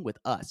your song with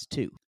us,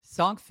 too.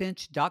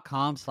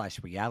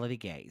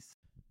 Songfinch.com/realitygaze.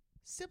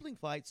 Sibling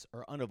fights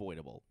are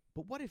unavoidable,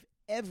 but what if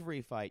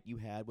every fight you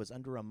had was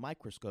under a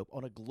microscope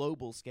on a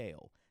global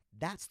scale?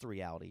 That's the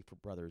reality for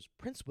brothers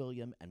Prince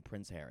William and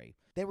Prince Harry.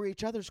 They were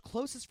each other's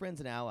closest friends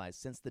and allies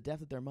since the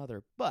death of their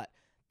mother, but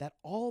that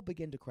all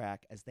began to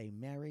crack as they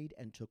married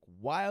and took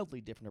wildly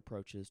different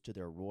approaches to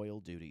their royal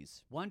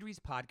duties. Wondery's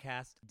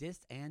podcast,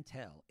 Dis and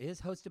Tell,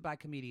 is hosted by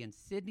comedians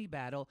Sydney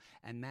Battle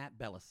and Matt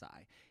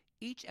Belisai.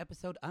 Each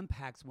episode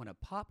unpacks one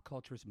of pop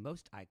culture's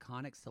most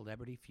iconic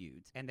celebrity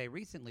feuds, and they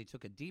recently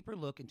took a deeper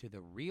look into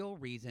the real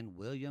reason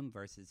William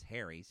versus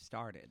Harry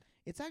started.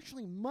 It's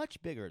actually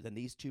much bigger than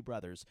these two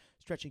brothers,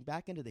 stretching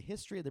back into the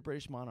history of the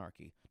British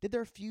monarchy. Did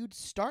their feud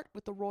start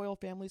with the royal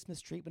family's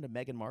mistreatment of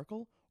Meghan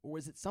Markle, or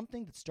was it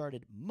something that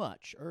started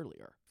much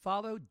earlier?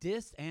 Follow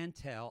Dis and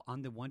Tell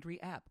on the Wondery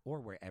app or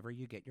wherever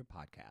you get your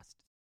podcasts.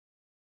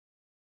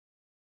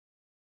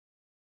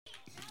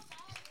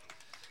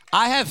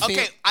 I have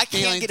Okay, I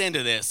can't feelings- get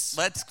into this.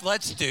 Let's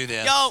do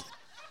this. Yo,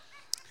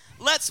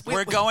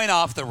 We're going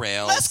off the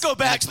rails. Let's go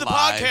back to the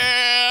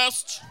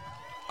podcast.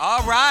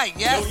 All right,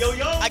 yes.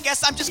 I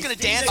guess I'm just gonna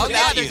dance Oh,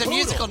 without yeah, there's you. a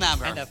musical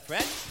number. And the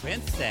French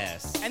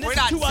Princess. And We're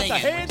not singing.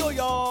 handle,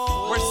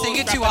 y'all. We're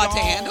singing Too Hot to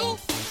Handle?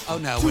 Oh,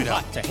 no, we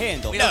don't. to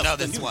handle. We don't know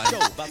this one. You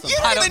I don't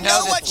don't even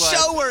know this what one.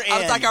 show we're in. I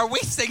was like, are we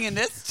singing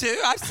this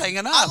too? I'm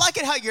singing up. I like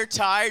it how you're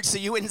tired, so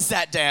you went and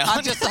sat down.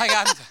 I'm just like,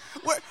 I'm.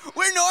 we're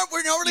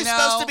normally You know-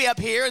 supposed to be up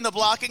here in the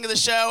blocking of the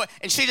show,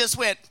 and she just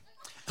went.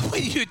 What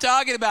are you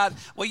talking about?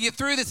 Well, you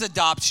threw this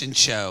adoption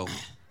show.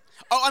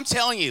 Oh, I'm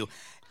telling you,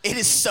 it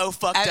is so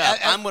fucked up.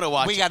 I'm gonna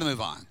watch. We it. got to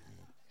move on.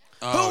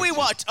 Who we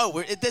watch?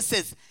 Oh, this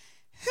is.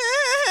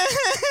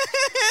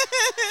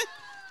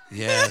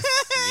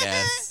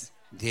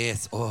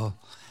 Yes. Oh,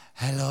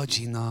 hello,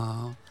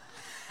 Gino.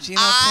 Gino,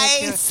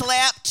 I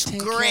slept take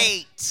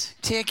great.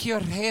 take your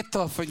hat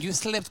off. You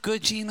slept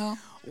good, Gino?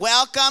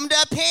 Welcome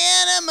to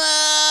Panama.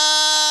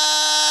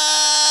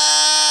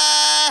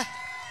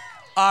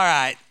 All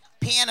right.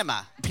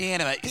 Panama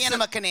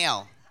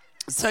Canal.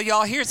 So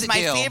y'all, here's the It's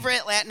my deal.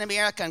 favorite Latin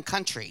American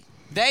country.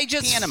 They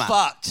just Panama.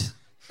 fucked.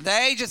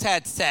 They just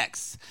had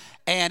sex.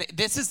 And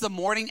this is the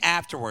morning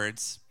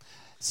afterwards.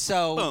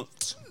 So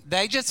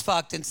they just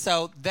fucked. And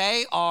so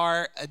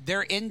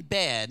they're in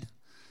bed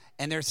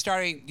and they're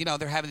starting,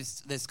 they're having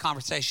this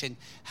conversation.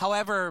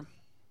 However,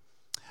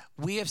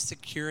 we have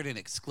secured an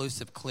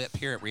exclusive clip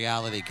here at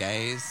Reality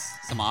Gaze,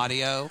 some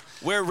audio.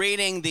 We're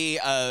reading the.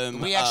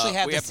 We actually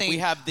have the scene. We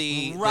have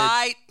the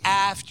right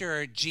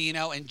after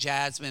Gino and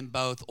Jasmine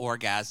both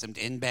orgasmed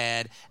in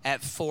bed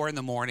at 4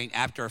 a.m.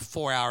 after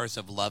 4 hours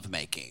of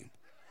lovemaking.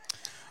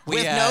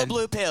 with no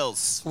blue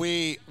pills.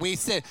 We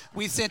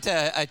sent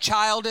a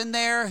child in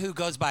there who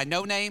goes by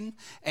No Name,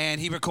 and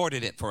he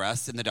recorded it for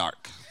us in the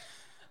dark.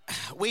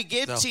 We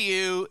give to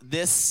you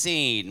this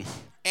scene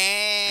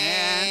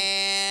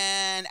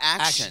and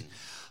action.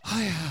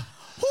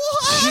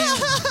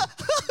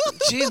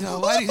 Gino,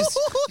 why do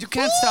you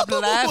can't stop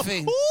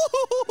laughing?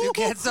 You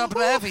can't stop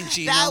laughing,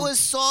 Gino. That was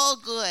so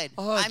good.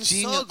 Oh, I'm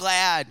Gino. so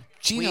glad.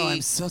 Gino,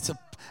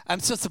 I'm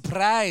so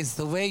surprised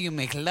the way you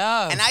make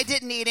love. And I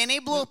didn't need any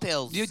blue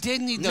pills. You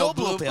didn't need no no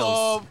blue blue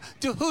pills.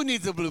 pill. Who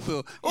needs a blue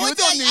pill? Oh, You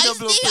don't yeah, need I a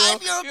blue see, pill. I'm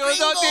your You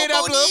don't need a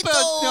blue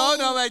gringo pill.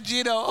 No, my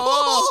Gino.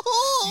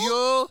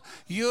 Oh,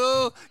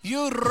 you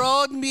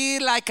rode me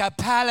like a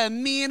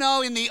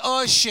palomino in the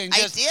ocean. I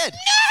Just- did.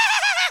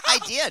 I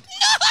did.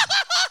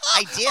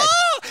 I did.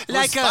 It was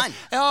Like fun.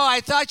 I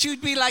thought you'd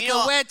be like You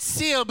know- a wet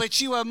seal, but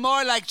you were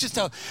more like just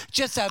a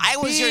I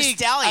was your big-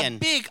 stallion. A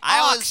big I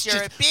ox was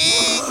your just-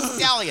 big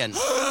stallion.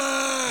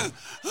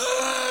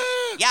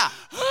 Yeah.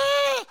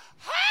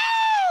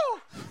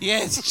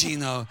 Yes,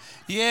 Gino.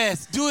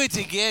 Yes, do it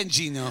again,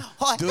 Gino.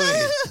 Do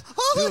it.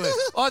 Do it.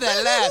 Oh,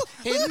 that laugh.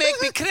 It make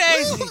me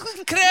crazy.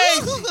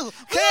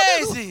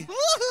 Crazy.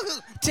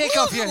 Take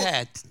off your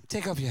hat.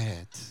 Take off your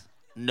hat.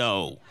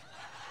 No.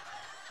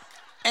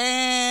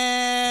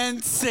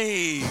 And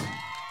see.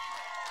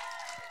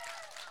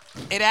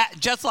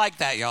 Just like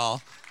that,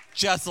 y'all.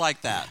 Just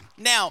like that.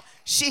 Now,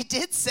 she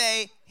did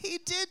say he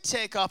did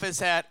take off his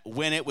hat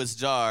when it was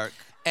dark.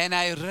 And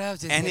I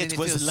rubbed it, And it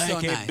was feels like so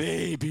a nice.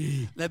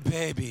 baby. The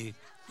baby.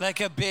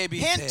 Like a baby.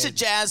 Hint to head.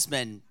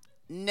 Jasmine,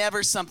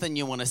 never something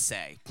you want to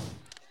say.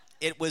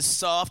 It was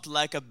soft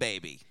like a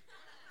baby.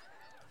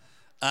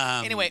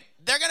 Anyway,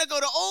 they're going to go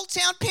to Old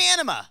Town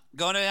Panama.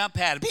 Going to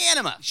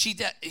Panama.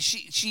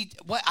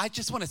 What I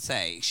just want to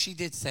say, she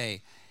did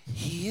say,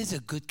 he is a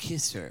good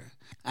kisser.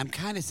 I'm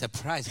kind of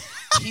surprised.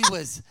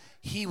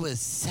 He was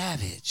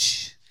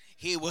savage.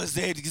 He was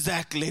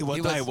exactly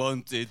what I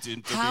wanted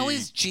him to How be.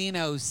 is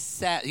Gino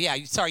Yeah,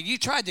 sorry, you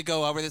tried to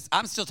go over this.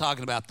 I'm still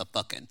talking about the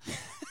fucking.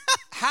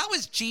 How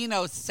is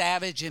Gino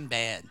savage in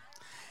bed?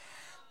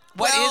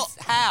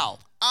 How?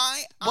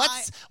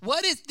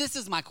 This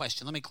is my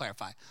question. Let me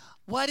clarify.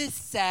 What is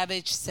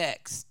savage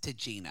sex to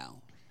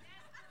Gino?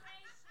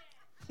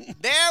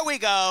 There we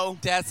go.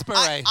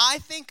 Desperation. I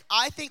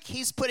think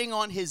he's putting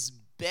on his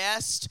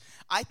best.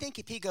 I think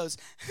if he goes,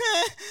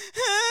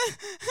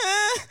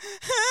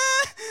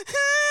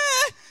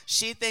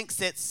 she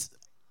thinks it's.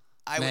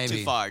 I went too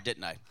Maybe. far,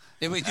 didn't I?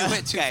 You went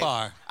too Okay.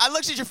 far. I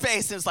looked at your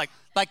face and it was like,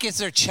 Is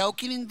there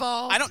choking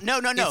involved? I don't. No.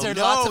 Is there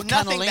no, lots of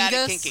nothing that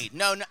cunnilingus? kinky.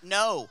 No.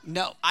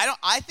 No. I don't.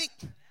 I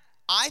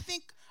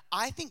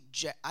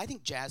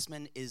think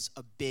Jasmine is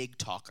a big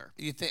talker.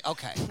 You think?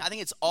 Okay. I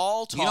think it's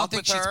all talk You don't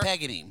think with she's her.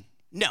 pegging him?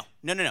 No.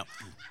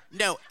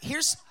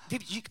 Here's. I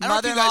don't know if you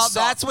Mother-in-law, guys saw.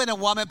 that's when a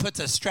woman puts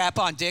a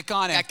strap-on dick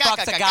on and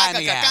fucks a guy in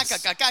the ass.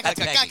 That's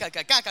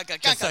pegging.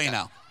 Just so you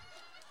know.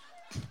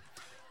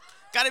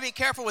 Got to be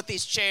careful with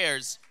these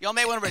chairs. Y'all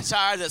may want to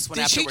retire this one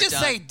Did after she we're just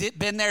done. say,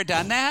 been there,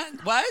 done that?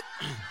 What?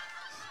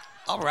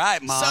 All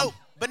right, Mom. So,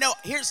 but no,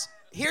 here's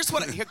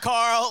what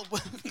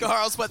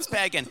Carl's what's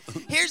pegging.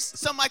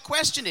 So my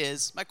question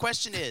is,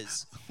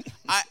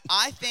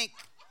 I think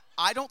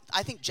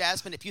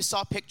Jasmine, if you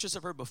saw pictures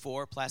of her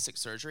before plastic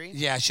surgery,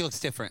 Yeah, she looks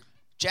different.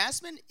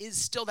 Jasmine is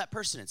still that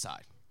person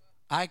inside.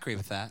 I agree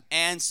with that.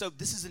 And so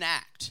this is an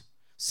act.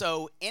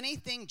 So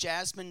anything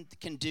Jasmine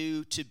can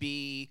do to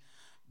be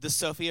the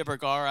Sofia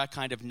Vergara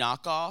kind of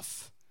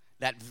knockoff,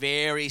 that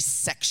very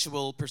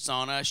sexual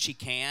persona, she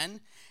can.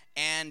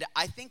 And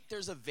I think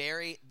there's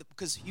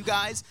because you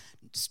guys,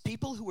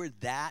 people who are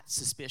that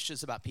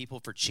suspicious about people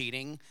for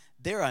cheating,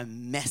 they're a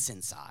mess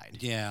inside.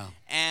 Yeah.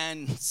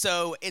 And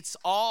so it's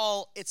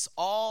all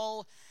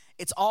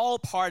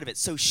part of it.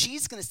 So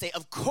she's going to say,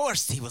 of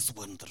course he was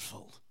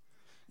wonderful.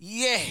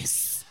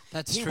 Yes.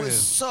 That's he true. was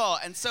so.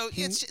 And so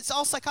it's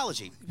all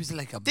psychology. It was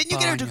like a Didn't you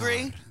get a degree?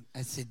 barnyard.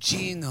 I said,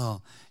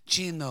 Gino,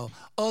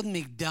 old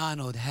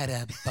MacDonald had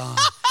a barn.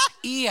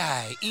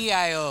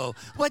 E-I-O.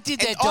 What did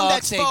that And on dog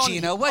that say, phone,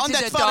 Gino? What on did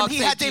that that phone, dog he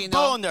say, had Gino? a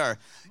boner.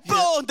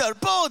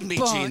 Bone me,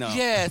 Bone, Gino.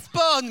 yes,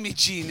 bone me,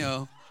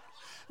 Gino.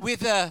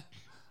 With a,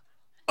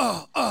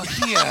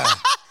 here.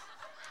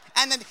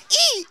 And then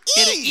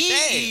Get an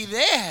E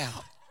there.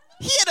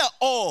 He had a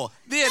O.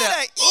 There Had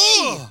a a E.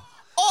 O.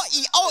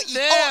 O-E.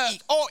 There.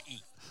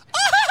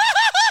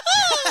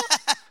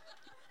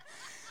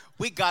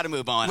 We got to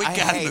move on. We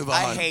gotta move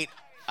on.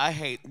 I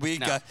hate.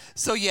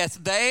 So yes,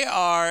 they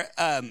are.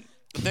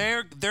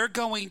 They're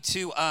going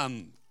to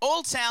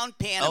Old Town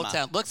Panama. Old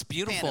Town. Looks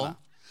beautiful. Panama.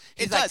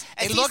 He's It like, does.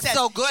 As It he looks says,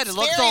 so good. it's It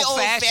looks very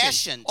old-fashioned.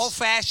 old-fashioned.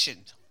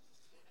 Old-fashioned.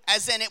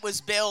 As in, it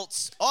was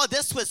built. Oh,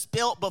 this was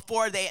built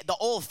before the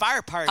old fire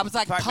department I was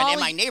like, in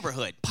my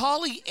neighborhood.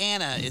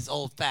 Pollyanna is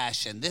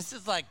old-fashioned. This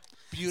is like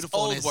beautiful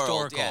old and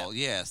world, historical.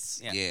 yeah. Yes,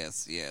 Yeah.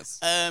 yes.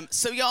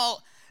 So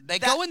y'all, They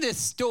go in this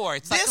store.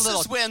 It's like this a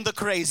little. is when the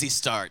crazy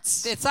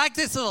starts. It's like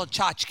this little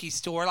tchotchke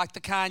store, like the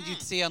kind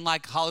you'd see on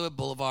like Hollywood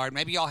Boulevard.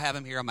 Maybe y'all have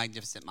them here on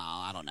Magnificent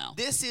Mile. I don't know.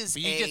 This is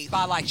But you just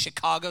buy like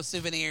Chicago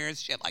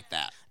souvenirs, shit like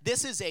that.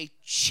 This is a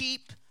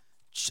cheap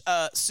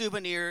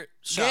souvenir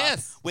shop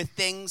Yes. with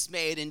things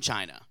made in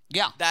China.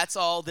 Yeah. That's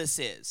all this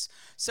is.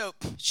 So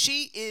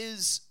she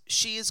is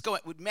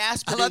going with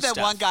mass I produce love that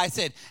stuff. one guy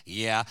said,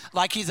 "Yeah,"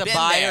 like he's a Been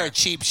buyer there. of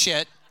cheap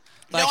shit.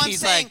 No, Like I'm he's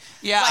saying, like,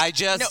 "Yeah, like, I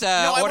just no,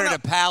 I ordered wanna- a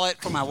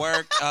pallet for my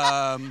work. It's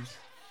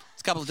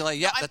a couple of delays.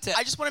 Yeah, that's it."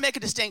 I just want to make a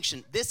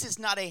distinction. This is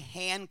not a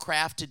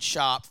handcrafted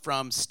shop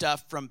from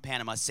stuff from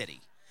Panama City.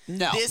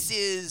 No. This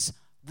is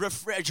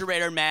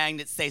refrigerator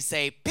magnets. They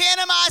say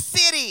Panama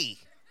City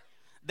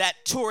that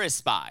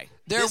tourists buy.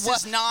 This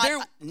is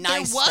not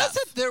nice stuff.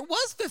 There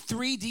was the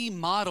 3D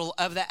model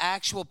of the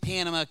actual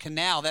Panama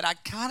Canal that I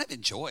kind of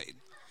enjoyed.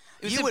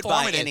 It was You would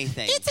buy informative.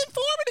 anything. It's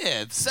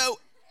informative. So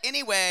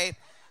anyway,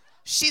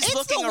 she's It's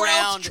looking the world's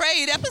around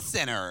trade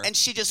epicenter. and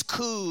she just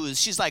coos.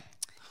 She's like,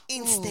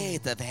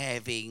 instead of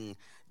having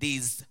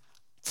these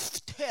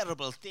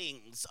terrible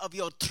things of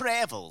your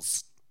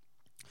travels,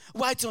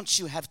 why don't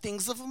you have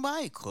things of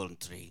my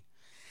country?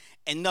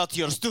 And not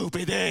your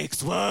stupid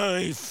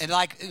ex-wife. And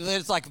like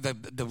there's like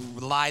the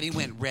lighting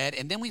went red,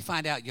 and then we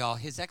find out, y'all,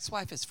 his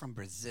ex-wife is from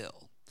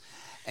Brazil,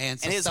 and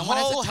so And his someone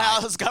has a whole type.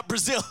 house got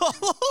Brazil all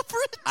over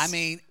it. I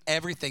mean,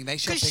 everything. They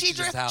showed because pictures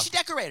of his house. she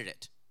decorated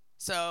it.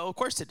 So, of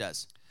course it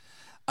does.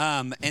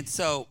 And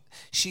so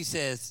she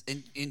says,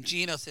 and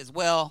Gino says,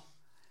 "Well,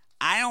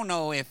 I don't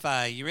know if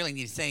you really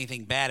need to say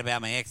anything bad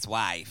about my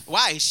ex-wife."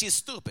 Why? She's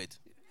stupid.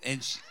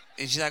 And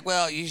she's like,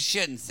 well, you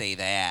shouldn't say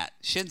that.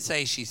 Shouldn't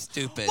say she's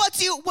stupid. What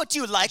do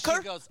you like She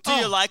her? goes, Do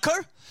you "Oh, like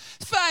her?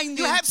 Fine. You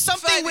then, have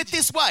something fine, with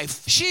this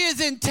wife. She is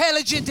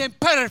intelligent and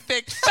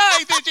perfect.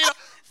 Fine, Gino.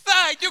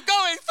 Fine, you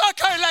go and fuck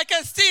her like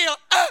a seal.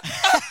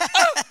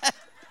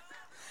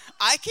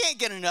 I can't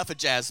get enough of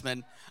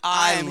Jasmine.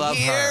 I am love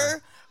here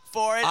her.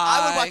 for it.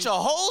 I would watch a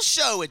whole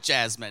show with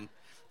Jasmine.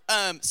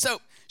 So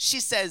she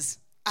says,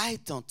 I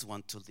don't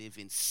want to live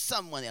in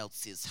someone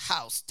else's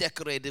house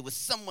decorated with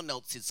someone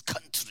else's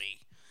country.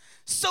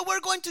 So we're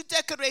going to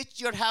decorate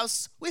your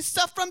house with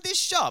stuff from this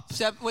shop.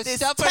 With this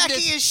stuff from tacky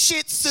this as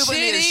shit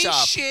souvenir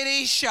shop.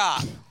 Shitty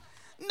shop.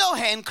 No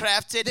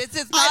handcrafted. This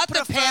is not I the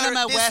prefer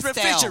Panama this West Elm.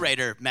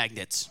 refrigerator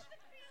magnet.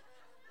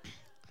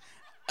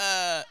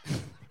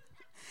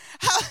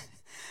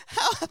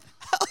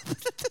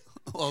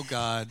 Oh,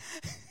 God.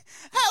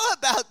 How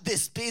about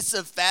this piece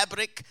of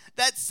fabric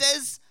that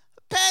says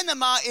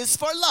Panama is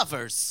for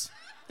lovers?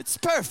 It's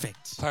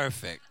perfect.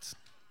 Perfect.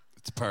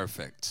 It's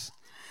perfect.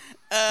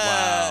 Wow.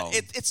 Wow.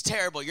 It's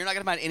terrible. You're not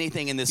going to find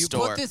anything in this You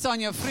store. put this on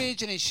your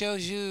fridge and it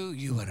shows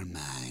you are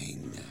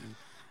mine.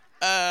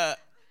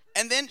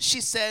 And then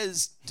she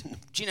says,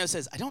 Gino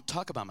says, I don't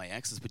talk about my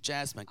exes with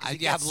Jasmine because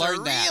Yeah, I've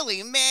learned that.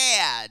 really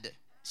mad.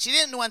 She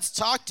didn't once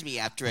talk to me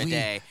after a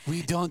day.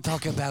 We don't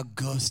talk about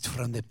ghosts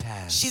from the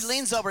past. She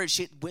leans over and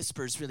she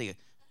whispers really,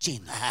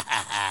 Gino,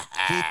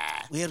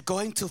 we are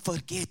going to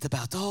forget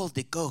about all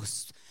the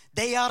ghosts.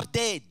 They are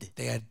dead.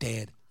 They are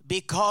dead.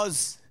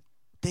 Because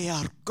they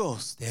are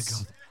ghosts. They're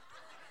ghosts.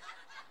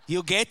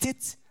 You get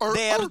it?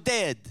 They are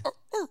dead.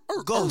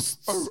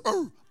 Ghosts.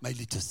 My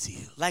little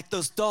seal. Like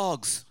those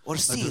dogs or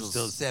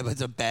seals. That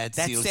was a bad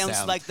That seal sounds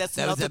sound. like that's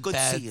that was not a a good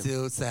bad seal.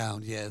 seal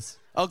sound, yes.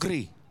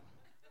 Agree.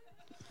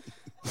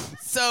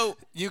 So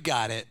You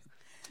got it.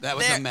 That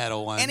was a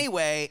metal one.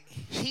 Anyway,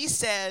 he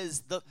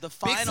says the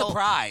final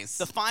surprise.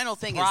 The final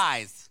thing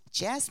Surprise. is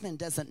Jasmine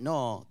doesn't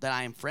know that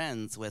I'm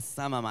friends with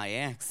some of my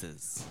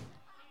exes.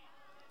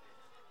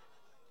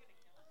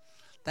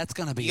 That's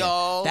gonna be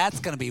Yo. that's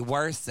gonna be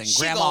worse than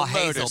She Grandma gonna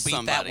murder Hazel beat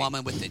somebody. that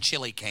woman with the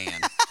chili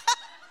can.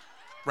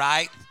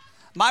 Right?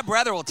 My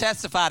brother will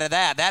testify to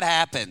that. That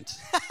happened.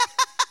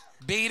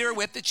 Beat her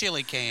with the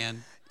chili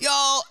can.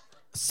 Y'all,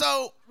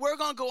 so we're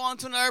going to go on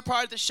to another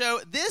part of the show.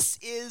 This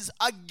is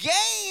a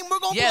game. We're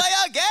going to Yes. play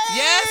a game.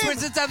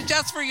 Yes, it's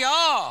just for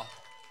y'all.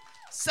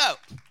 So,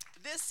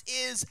 this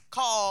is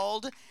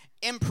called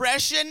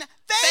Impression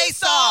Face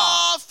Face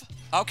Off.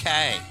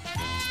 Okay.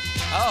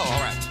 Oh,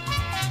 all right.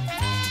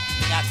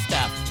 Got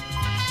stuff.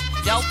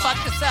 Don't fuck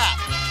this up.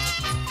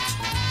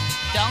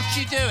 Don't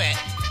you do it.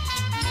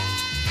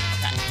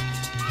 Okay.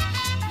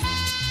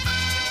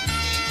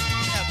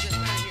 No, just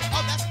put it here.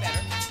 Oh, that's better.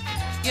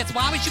 Yes,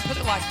 why would you put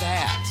it like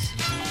that?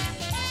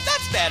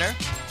 That's better.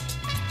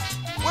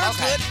 We're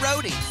Okay. good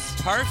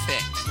roadies.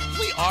 Perfect.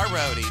 We are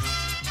roadies.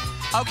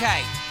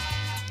 Okay.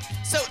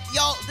 So,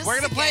 y'all, this We're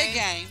is gonna play a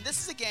game. This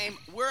is a game.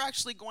 We're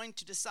actually going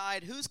to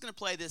decide who's going to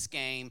play this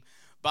game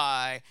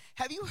by.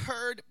 Have you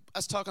heard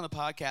us talk on the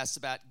podcast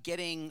about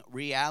getting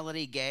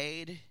reality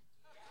gayed?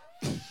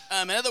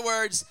 In other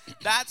words,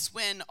 that's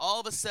when all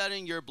of a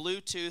sudden your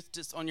Bluetooth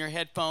just on your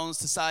headphones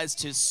decides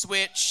to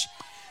switch.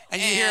 And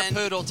you hear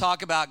Poodle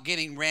talk about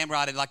getting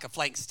ramrodded like a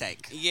flank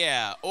steak.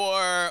 Yeah,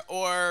 or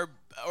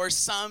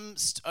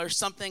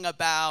something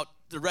about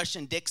the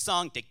Russian dick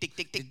song, dick dick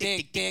dick dick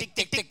dick dick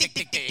dick dick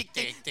dick dick dick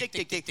dick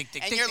dick dick dick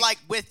dick, and you're like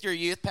with your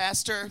youth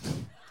pastor.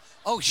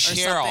 Oh,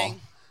 Cheryl.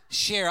 something.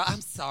 Cheryl,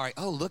 I'm sorry.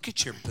 Oh, look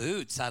at your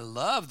boots. I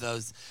love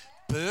those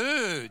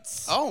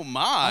boots. Oh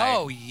my!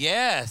 Oh,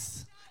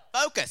 yes.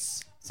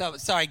 Focus. So,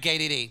 sorry,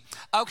 GayDD.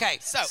 Okay,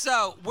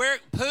 so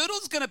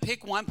Poodle's going to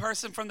pick one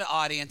person from the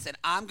audience, and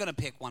I'm going to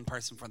pick one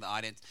person from the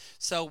audience.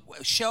 So,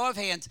 show of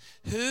hands,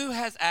 who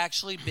has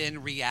actually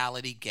been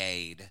reality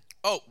gayed?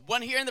 Oh,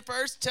 one here in the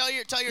first. Tell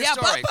your story.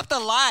 Bump up the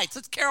lights.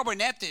 Let's Carol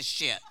Burnett this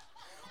shit.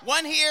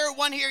 One here.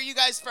 You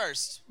guys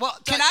first. Well,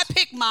 can I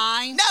pick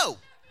mine? No.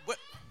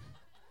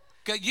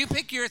 Go, you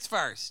pick yours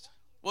first.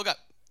 We'll go.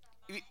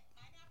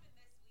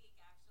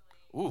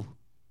 Ooh.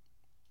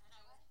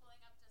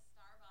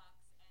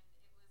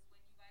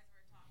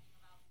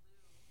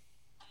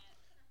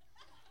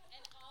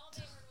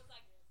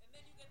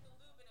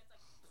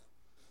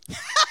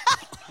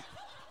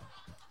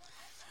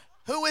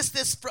 Who is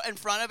this in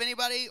front of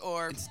anybody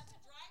or?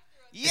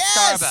 Yes.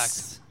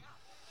 Starbucks.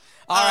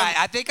 All right,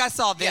 I think I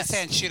saw this yes.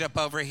 hand shoot up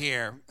over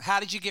here. How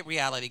did you get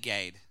reality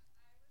gayed?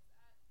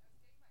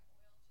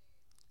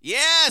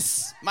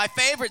 Yes, my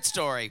favorite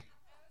story.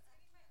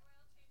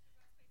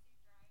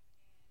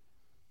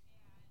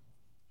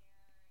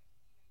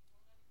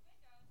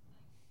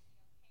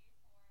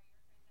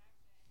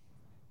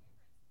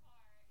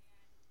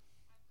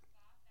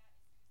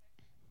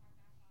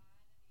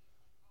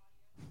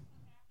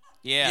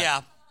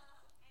 Yeah.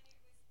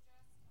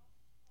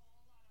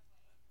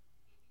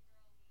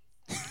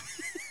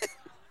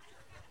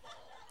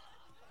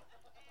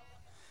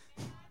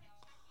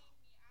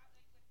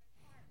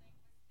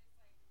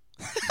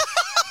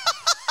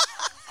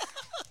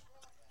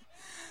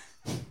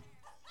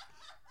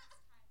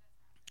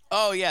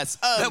 Oh, yes.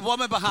 The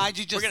woman behind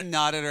you just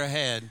nodded her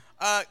head.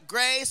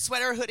 Gray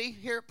sweater hoodie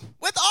here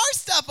with our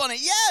stuff on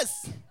it.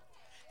 Yes.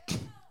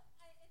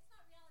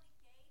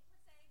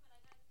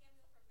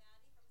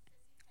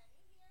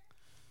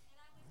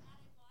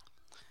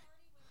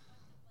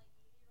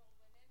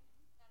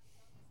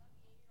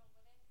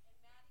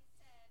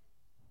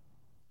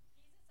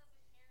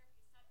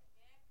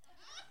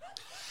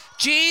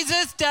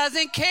 Jesus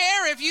doesn't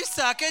care if you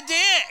suck a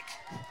dick.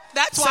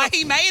 That's why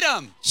he made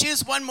them.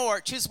 Choose one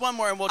more. Choose one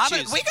more, and we'll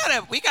choose.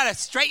 We got a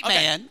straight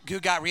man who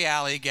got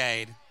reality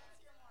gayed.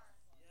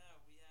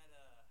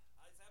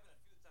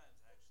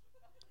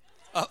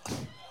 Oh.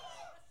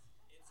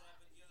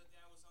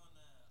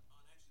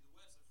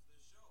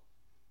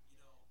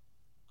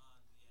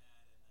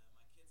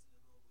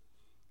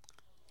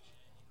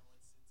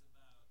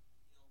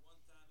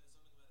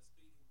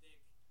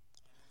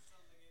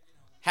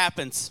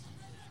 Happens.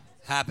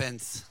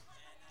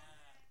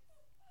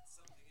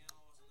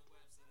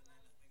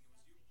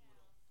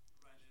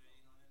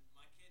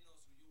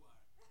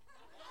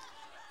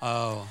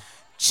 Oh.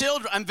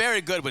 Children. I'm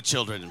very good with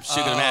children, as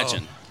you can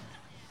imagine.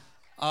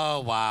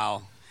 Oh, wow.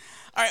 All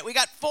right, we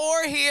got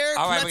 4 here.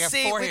 All right, Let's we got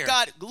see. 4 We've here.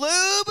 got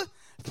lube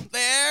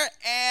there,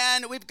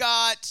 and we've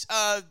got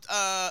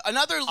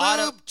another lube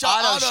Auto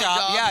job.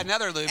 shop. Yeah,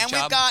 another lube and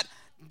job. we've got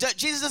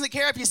Jesus doesn't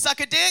care if you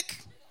suck a dick.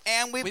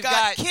 And we've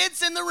got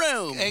kids in the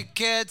room. Hey,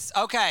 kids.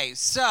 Okay,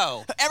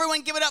 so.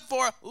 Everyone give it up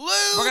for lube.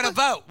 We're going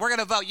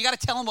to vote. You got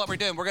to tell them what we're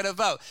doing. We're going to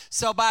vote.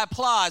 So by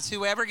applause,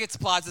 whoever gets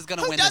applause is going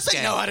to win this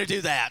game. Who doesn't know how to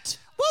do that?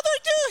 Well, they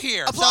do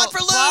here. Applaud for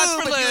lube.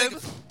 Applause for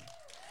lube.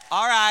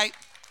 All right.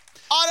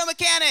 Auto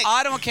mechanic.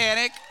 Auto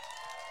mechanic.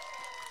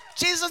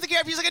 Jesus doesn't care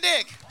if you suck a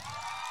dick.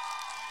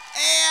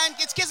 And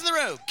gets kids in the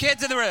room.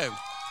 Kids in the room.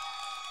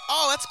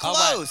 Oh, that's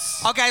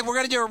close. Okay, we're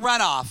going to do a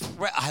runoff.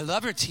 I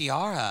love your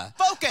tiara.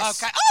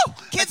 Focus. Okay. Oh!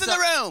 Kids in the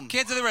room.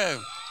 Kids in the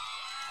room.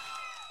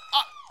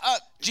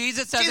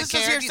 Jesus doesn't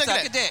care if you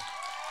suck a dick.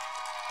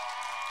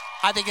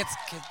 I think it's...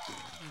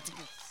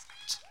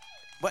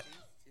 What?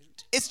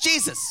 It's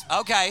Jesus.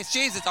 Okay, it's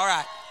Jesus. All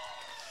right.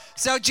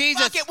 So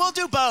Jesus... Fuck it, we'll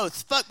do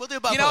both. We'll do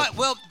both. You know what?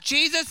 Well,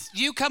 Jesus,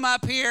 you come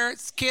up here.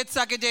 Kids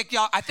suck a dick.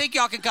 Y'all, I think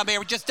y'all can come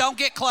here. Just don't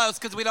get close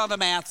because we don't have a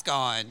mask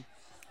on.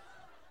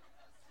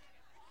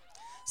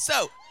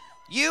 So,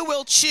 you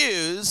will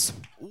choose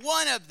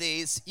one of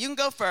these. You can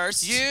go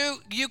first.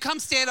 You come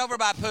stand over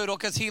by Poodle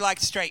because he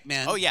likes straight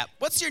men. Oh, yeah.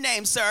 What's your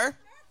name, sir?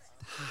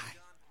 Hi.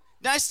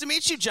 Nice to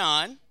meet you,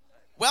 John.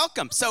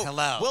 Welcome. So,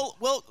 hello.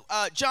 We'll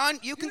John,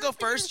 you can go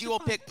first. You will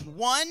pick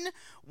one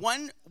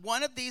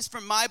of these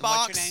from my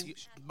box. What's your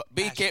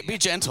name? Be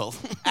gentle.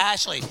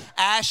 Ashley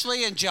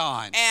and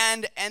John.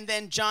 And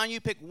then, John, you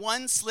pick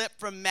one slip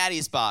from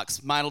Maddie's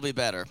box. Mine will be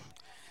better.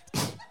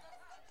 All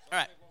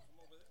right.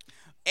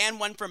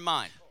 And one from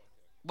mine.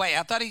 Wait,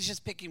 I thought he's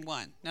just picking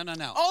one. No.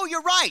 Oh,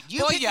 you're right.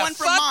 You pick one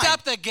from mine. mine. You fucked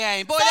up the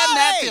game. Boy, doesn't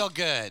that feel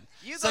good?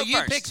 You so go you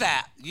first. pick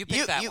that. You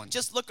pick that one.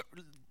 Just look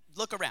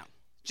around.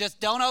 Just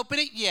don't open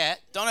it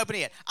yet. Don't open it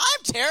yet.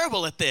 I'm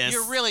terrible at this.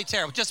 You're really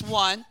terrible. Just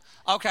one.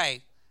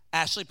 Okay.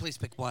 Ashley, please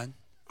pick one.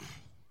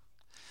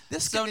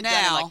 This so could be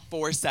now, done in like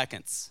 4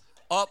 seconds.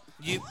 Oh,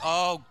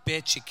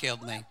 bitch, you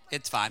killed me.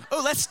 It's fine.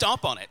 Oh, let's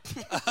stomp on it.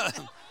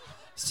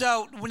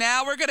 So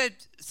now we're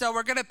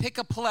gonna pick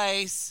a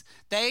place.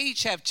 They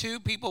each have 2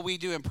 people we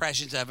do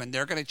impressions of, and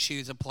they're gonna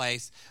choose a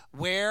place.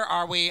 Where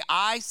are we?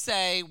 I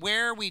say,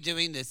 where are we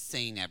doing this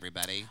scene,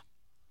 everybody?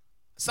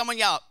 Someone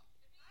yell.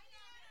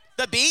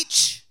 The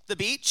beach. The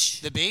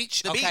beach. The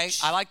beach. The okay,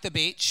 beach. I like the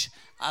beach.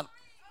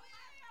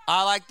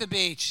 I like the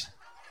beach.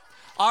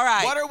 All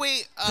right. What are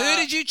we? Who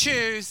did you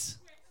choose?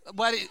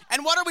 What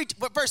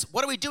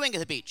are we doing at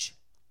the beach?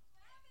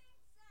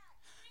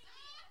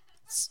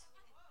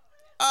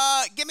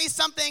 Give me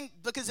something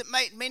because it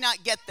may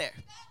not get there.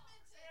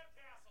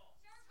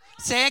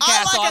 Sandcastle.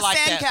 I like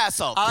a that.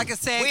 sandcastle. I like a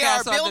sandcastle. We are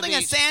on the building a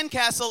beach.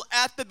 sandcastle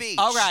at the beach.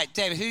 All right,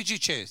 David. Who'd you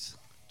choose?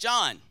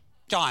 John.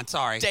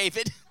 Sorry.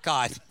 David.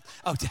 God.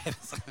 Oh, David.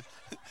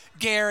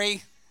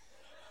 Gary.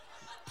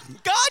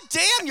 God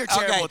damn, you're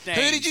terrible with names.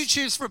 Who did you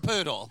choose for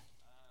Poodle?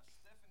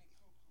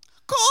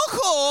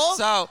 Cool.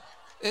 So,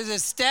 is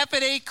it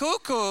Stephanie? Cool.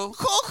 Cool.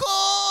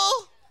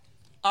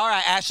 All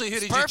right, Ashley, who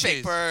did you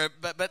choose?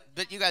 Perfect,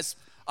 but you guys...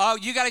 Oh,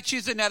 you got to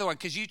choose another one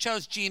because you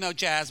chose Gino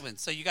Jasmine,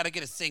 so you got to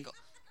get a single.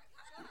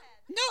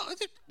 No,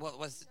 what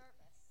was it?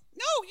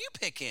 No, you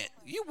pick it.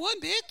 You won,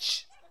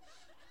 bitch.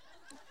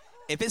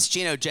 If it's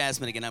Gino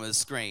Jasmine again, I'm going to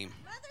scream.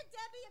 Mother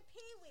Debbie and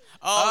Pee-wee.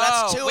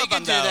 Oh, that's 2 of them, we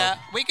can do that.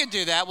 We can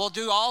do that. We'll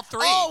do all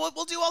 3. Oh,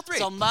 we'll do all 3.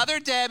 So Mother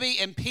Debbie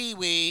and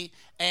Pee-wee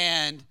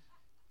and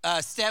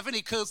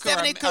Stephanie Cuckoo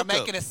are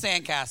making a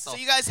sandcastle. So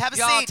you guys have a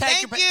Y'all seat.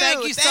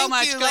 Thank you so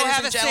much. Go ladies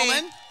have and a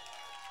gentlemen. seat.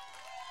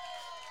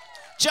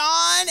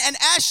 John and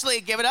Ashley,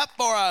 give it up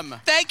for them.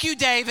 Thank you,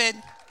 David.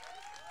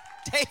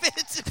 David.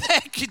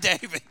 Thank you,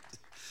 David.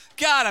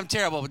 God, I'm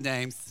terrible with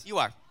names. You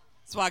are.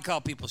 That's why I call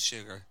people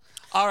sugar.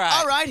 All right.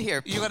 All right,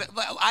 here.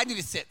 I need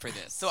to sit for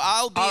this. So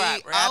I'll be, all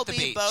right, I'll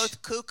be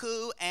both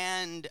cuckoo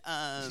and.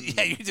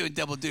 Yeah, you're doing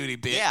double duty,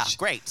 bitch. Yeah,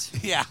 great.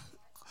 Yeah.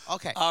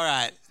 Okay. All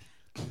right.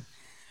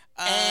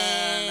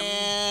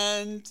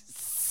 And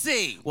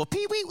C. Well,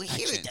 Pee Wee,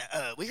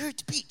 we're at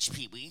the beach,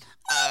 Pee Wee.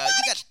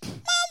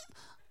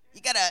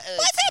 You gotta.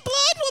 What's that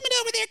blonde woman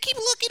over there? Keep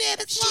looking at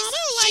us, Mom. I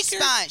don't like she's her.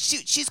 Fine.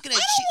 She's gonna.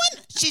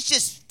 She's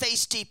just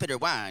face deep in her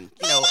wine.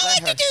 Mom, I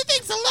like to do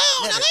things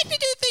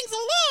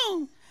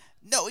alone.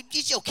 No,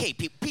 it's okay,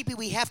 Pee Wee.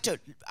 We have to.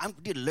 I'm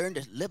going to learn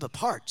to live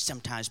apart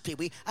sometimes, Pee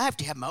Wee. I have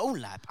to have my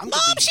own life. Mom,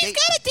 she's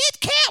got a dead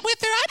cat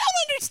with her. I don't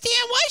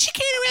understand. Why is she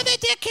carrying around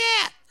that dead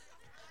cat?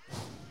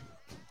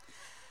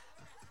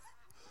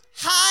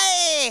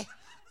 Hi.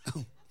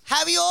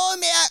 Have you all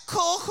met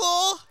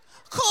Coco?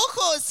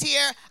 Coco's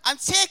here. I'm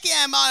taking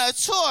him on a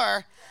tour.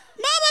 Mom,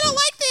 I don't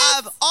like this.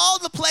 Of all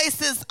the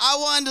places I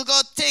wanted to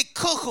go take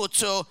Coco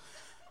to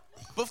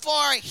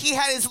before he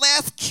had his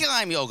last key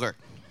lime yogurt.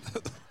 I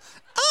don't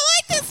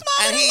like this, Mom.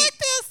 I don't like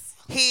this.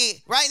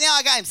 Right now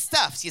I got him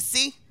stuffed, you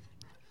see?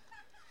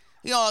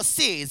 You know,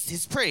 see,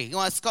 he's pretty. You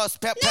want to go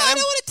pet him? No, I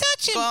don't want to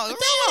touch him. I don't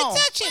want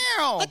to touch him. I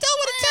don't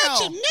want to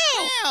touch him.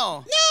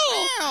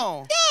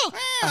 No.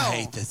 I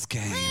hate this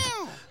game.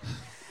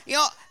 You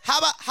know, how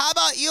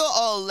about you,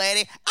 old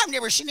lady? I've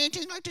never seen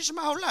anything like this in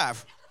my whole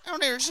life. I've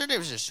never seen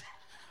this.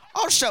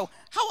 Also,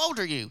 how old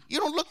are you? You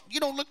don't look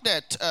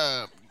that.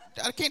 I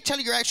can't tell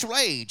your actual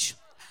age.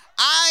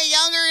 I'm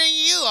younger than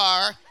you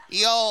are,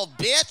 you old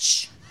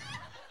bitch.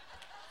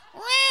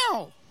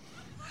 Wow.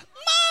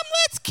 Mom,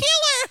 let's kill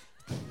her.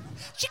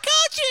 She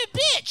called you a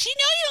bitch. You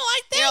know you don't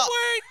like that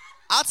word.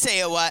 I'll tell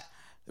you what.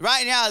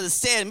 Right now, the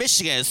state of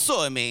Michigan is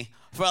suing me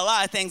for a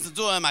lot of things to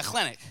do in my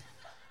clinic.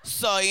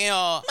 So, you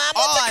know, Mom,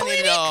 all I need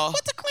to know.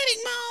 What's a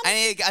clinic, Mom?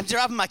 I'm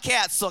dropping my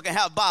cat so I can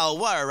have a bottle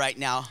of water right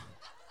now.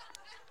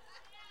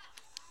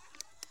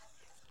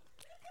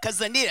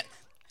 Because I need it.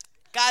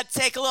 Gotta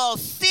take a little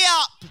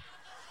sip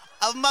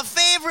of my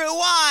favorite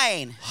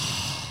wine.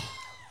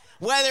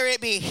 Whether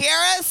it be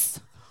Harris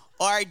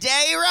or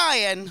Daddy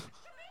Ryan,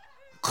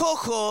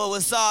 Coco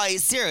was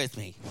always here with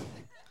me.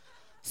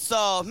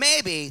 So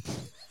maybe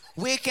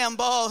we can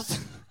both.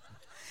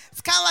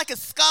 It's kind of like a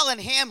skull in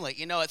Hamlet,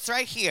 you know, it's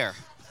right here.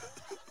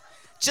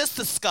 Just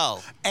the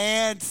skull.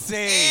 And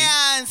scene.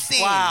 And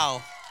scene.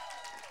 Wow.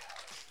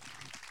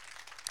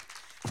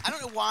 I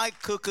don't know why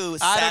Cuckoo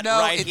sat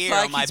right here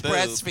on my boob. It's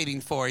like he's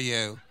breastfeeding for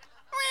you.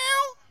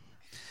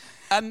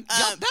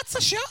 That's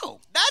the show.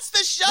 That's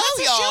the show, That's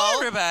the y'all. show,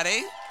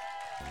 everybody.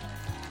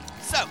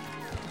 So, I'm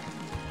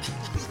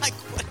like,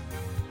 what?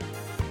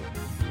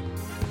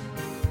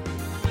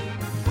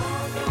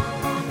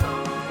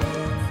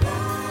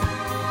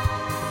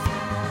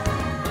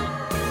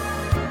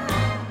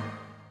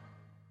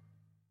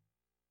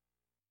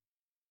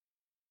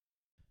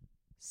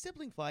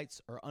 Sibling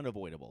fights are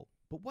unavoidable,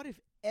 but what if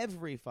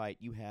every fight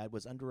you had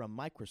was under a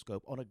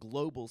microscope on a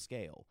global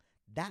scale?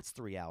 That's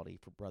the reality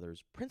for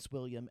brothers Prince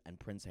William and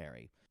Prince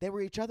Harry. They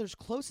were each other's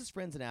closest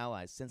friends and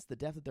allies since the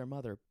death of their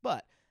mother,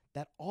 but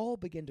that all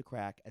began to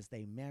crack as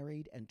they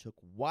married and took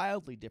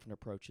wildly different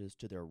approaches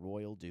to their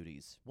royal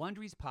duties.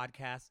 Wondery's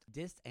podcast,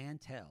 Dis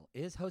and Tell,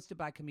 is hosted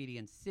by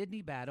comedians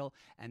Sydney Battle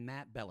and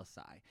Matt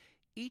Belisai.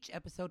 Each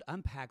episode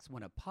unpacks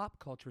one of pop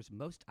culture's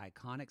most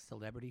iconic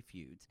celebrity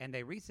feuds, and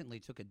they recently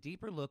took a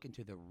deeper look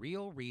into the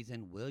real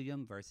reason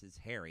William versus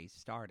Harry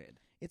started.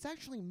 It's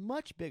actually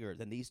much bigger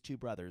than these two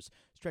brothers,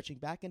 stretching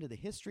back into the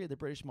history of the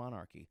British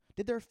monarchy.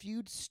 Did their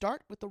feud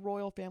start with the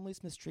royal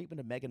family's mistreatment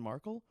of Meghan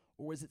Markle,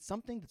 or was it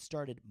something that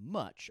started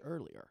much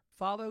earlier?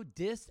 Follow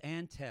Dis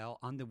and Tell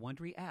on the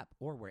Wondery app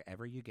or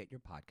wherever you get your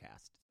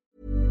podcasts.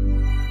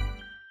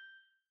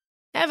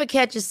 Ever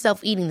catch yourself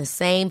eating the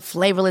same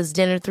flavorless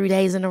dinner 3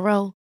 days in a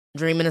row?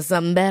 Dreaming of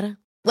something better?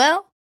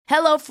 Well,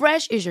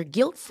 HelloFresh is your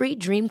guilt-free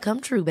dream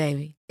come true,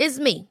 baby. It's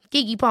me,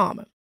 Keke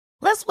Palmer.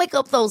 Let's wake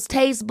up those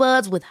taste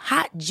buds with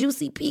hot,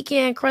 juicy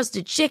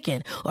pecan-crusted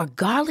chicken or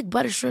garlic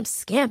butter shrimp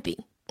scampi.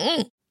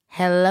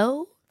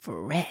 Hello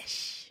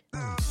Fresh.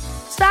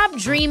 Stop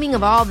dreaming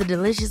of all the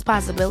delicious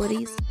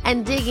possibilities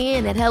and dig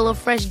in at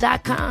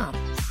HelloFresh.com.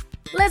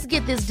 Let's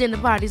get this dinner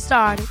party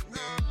started.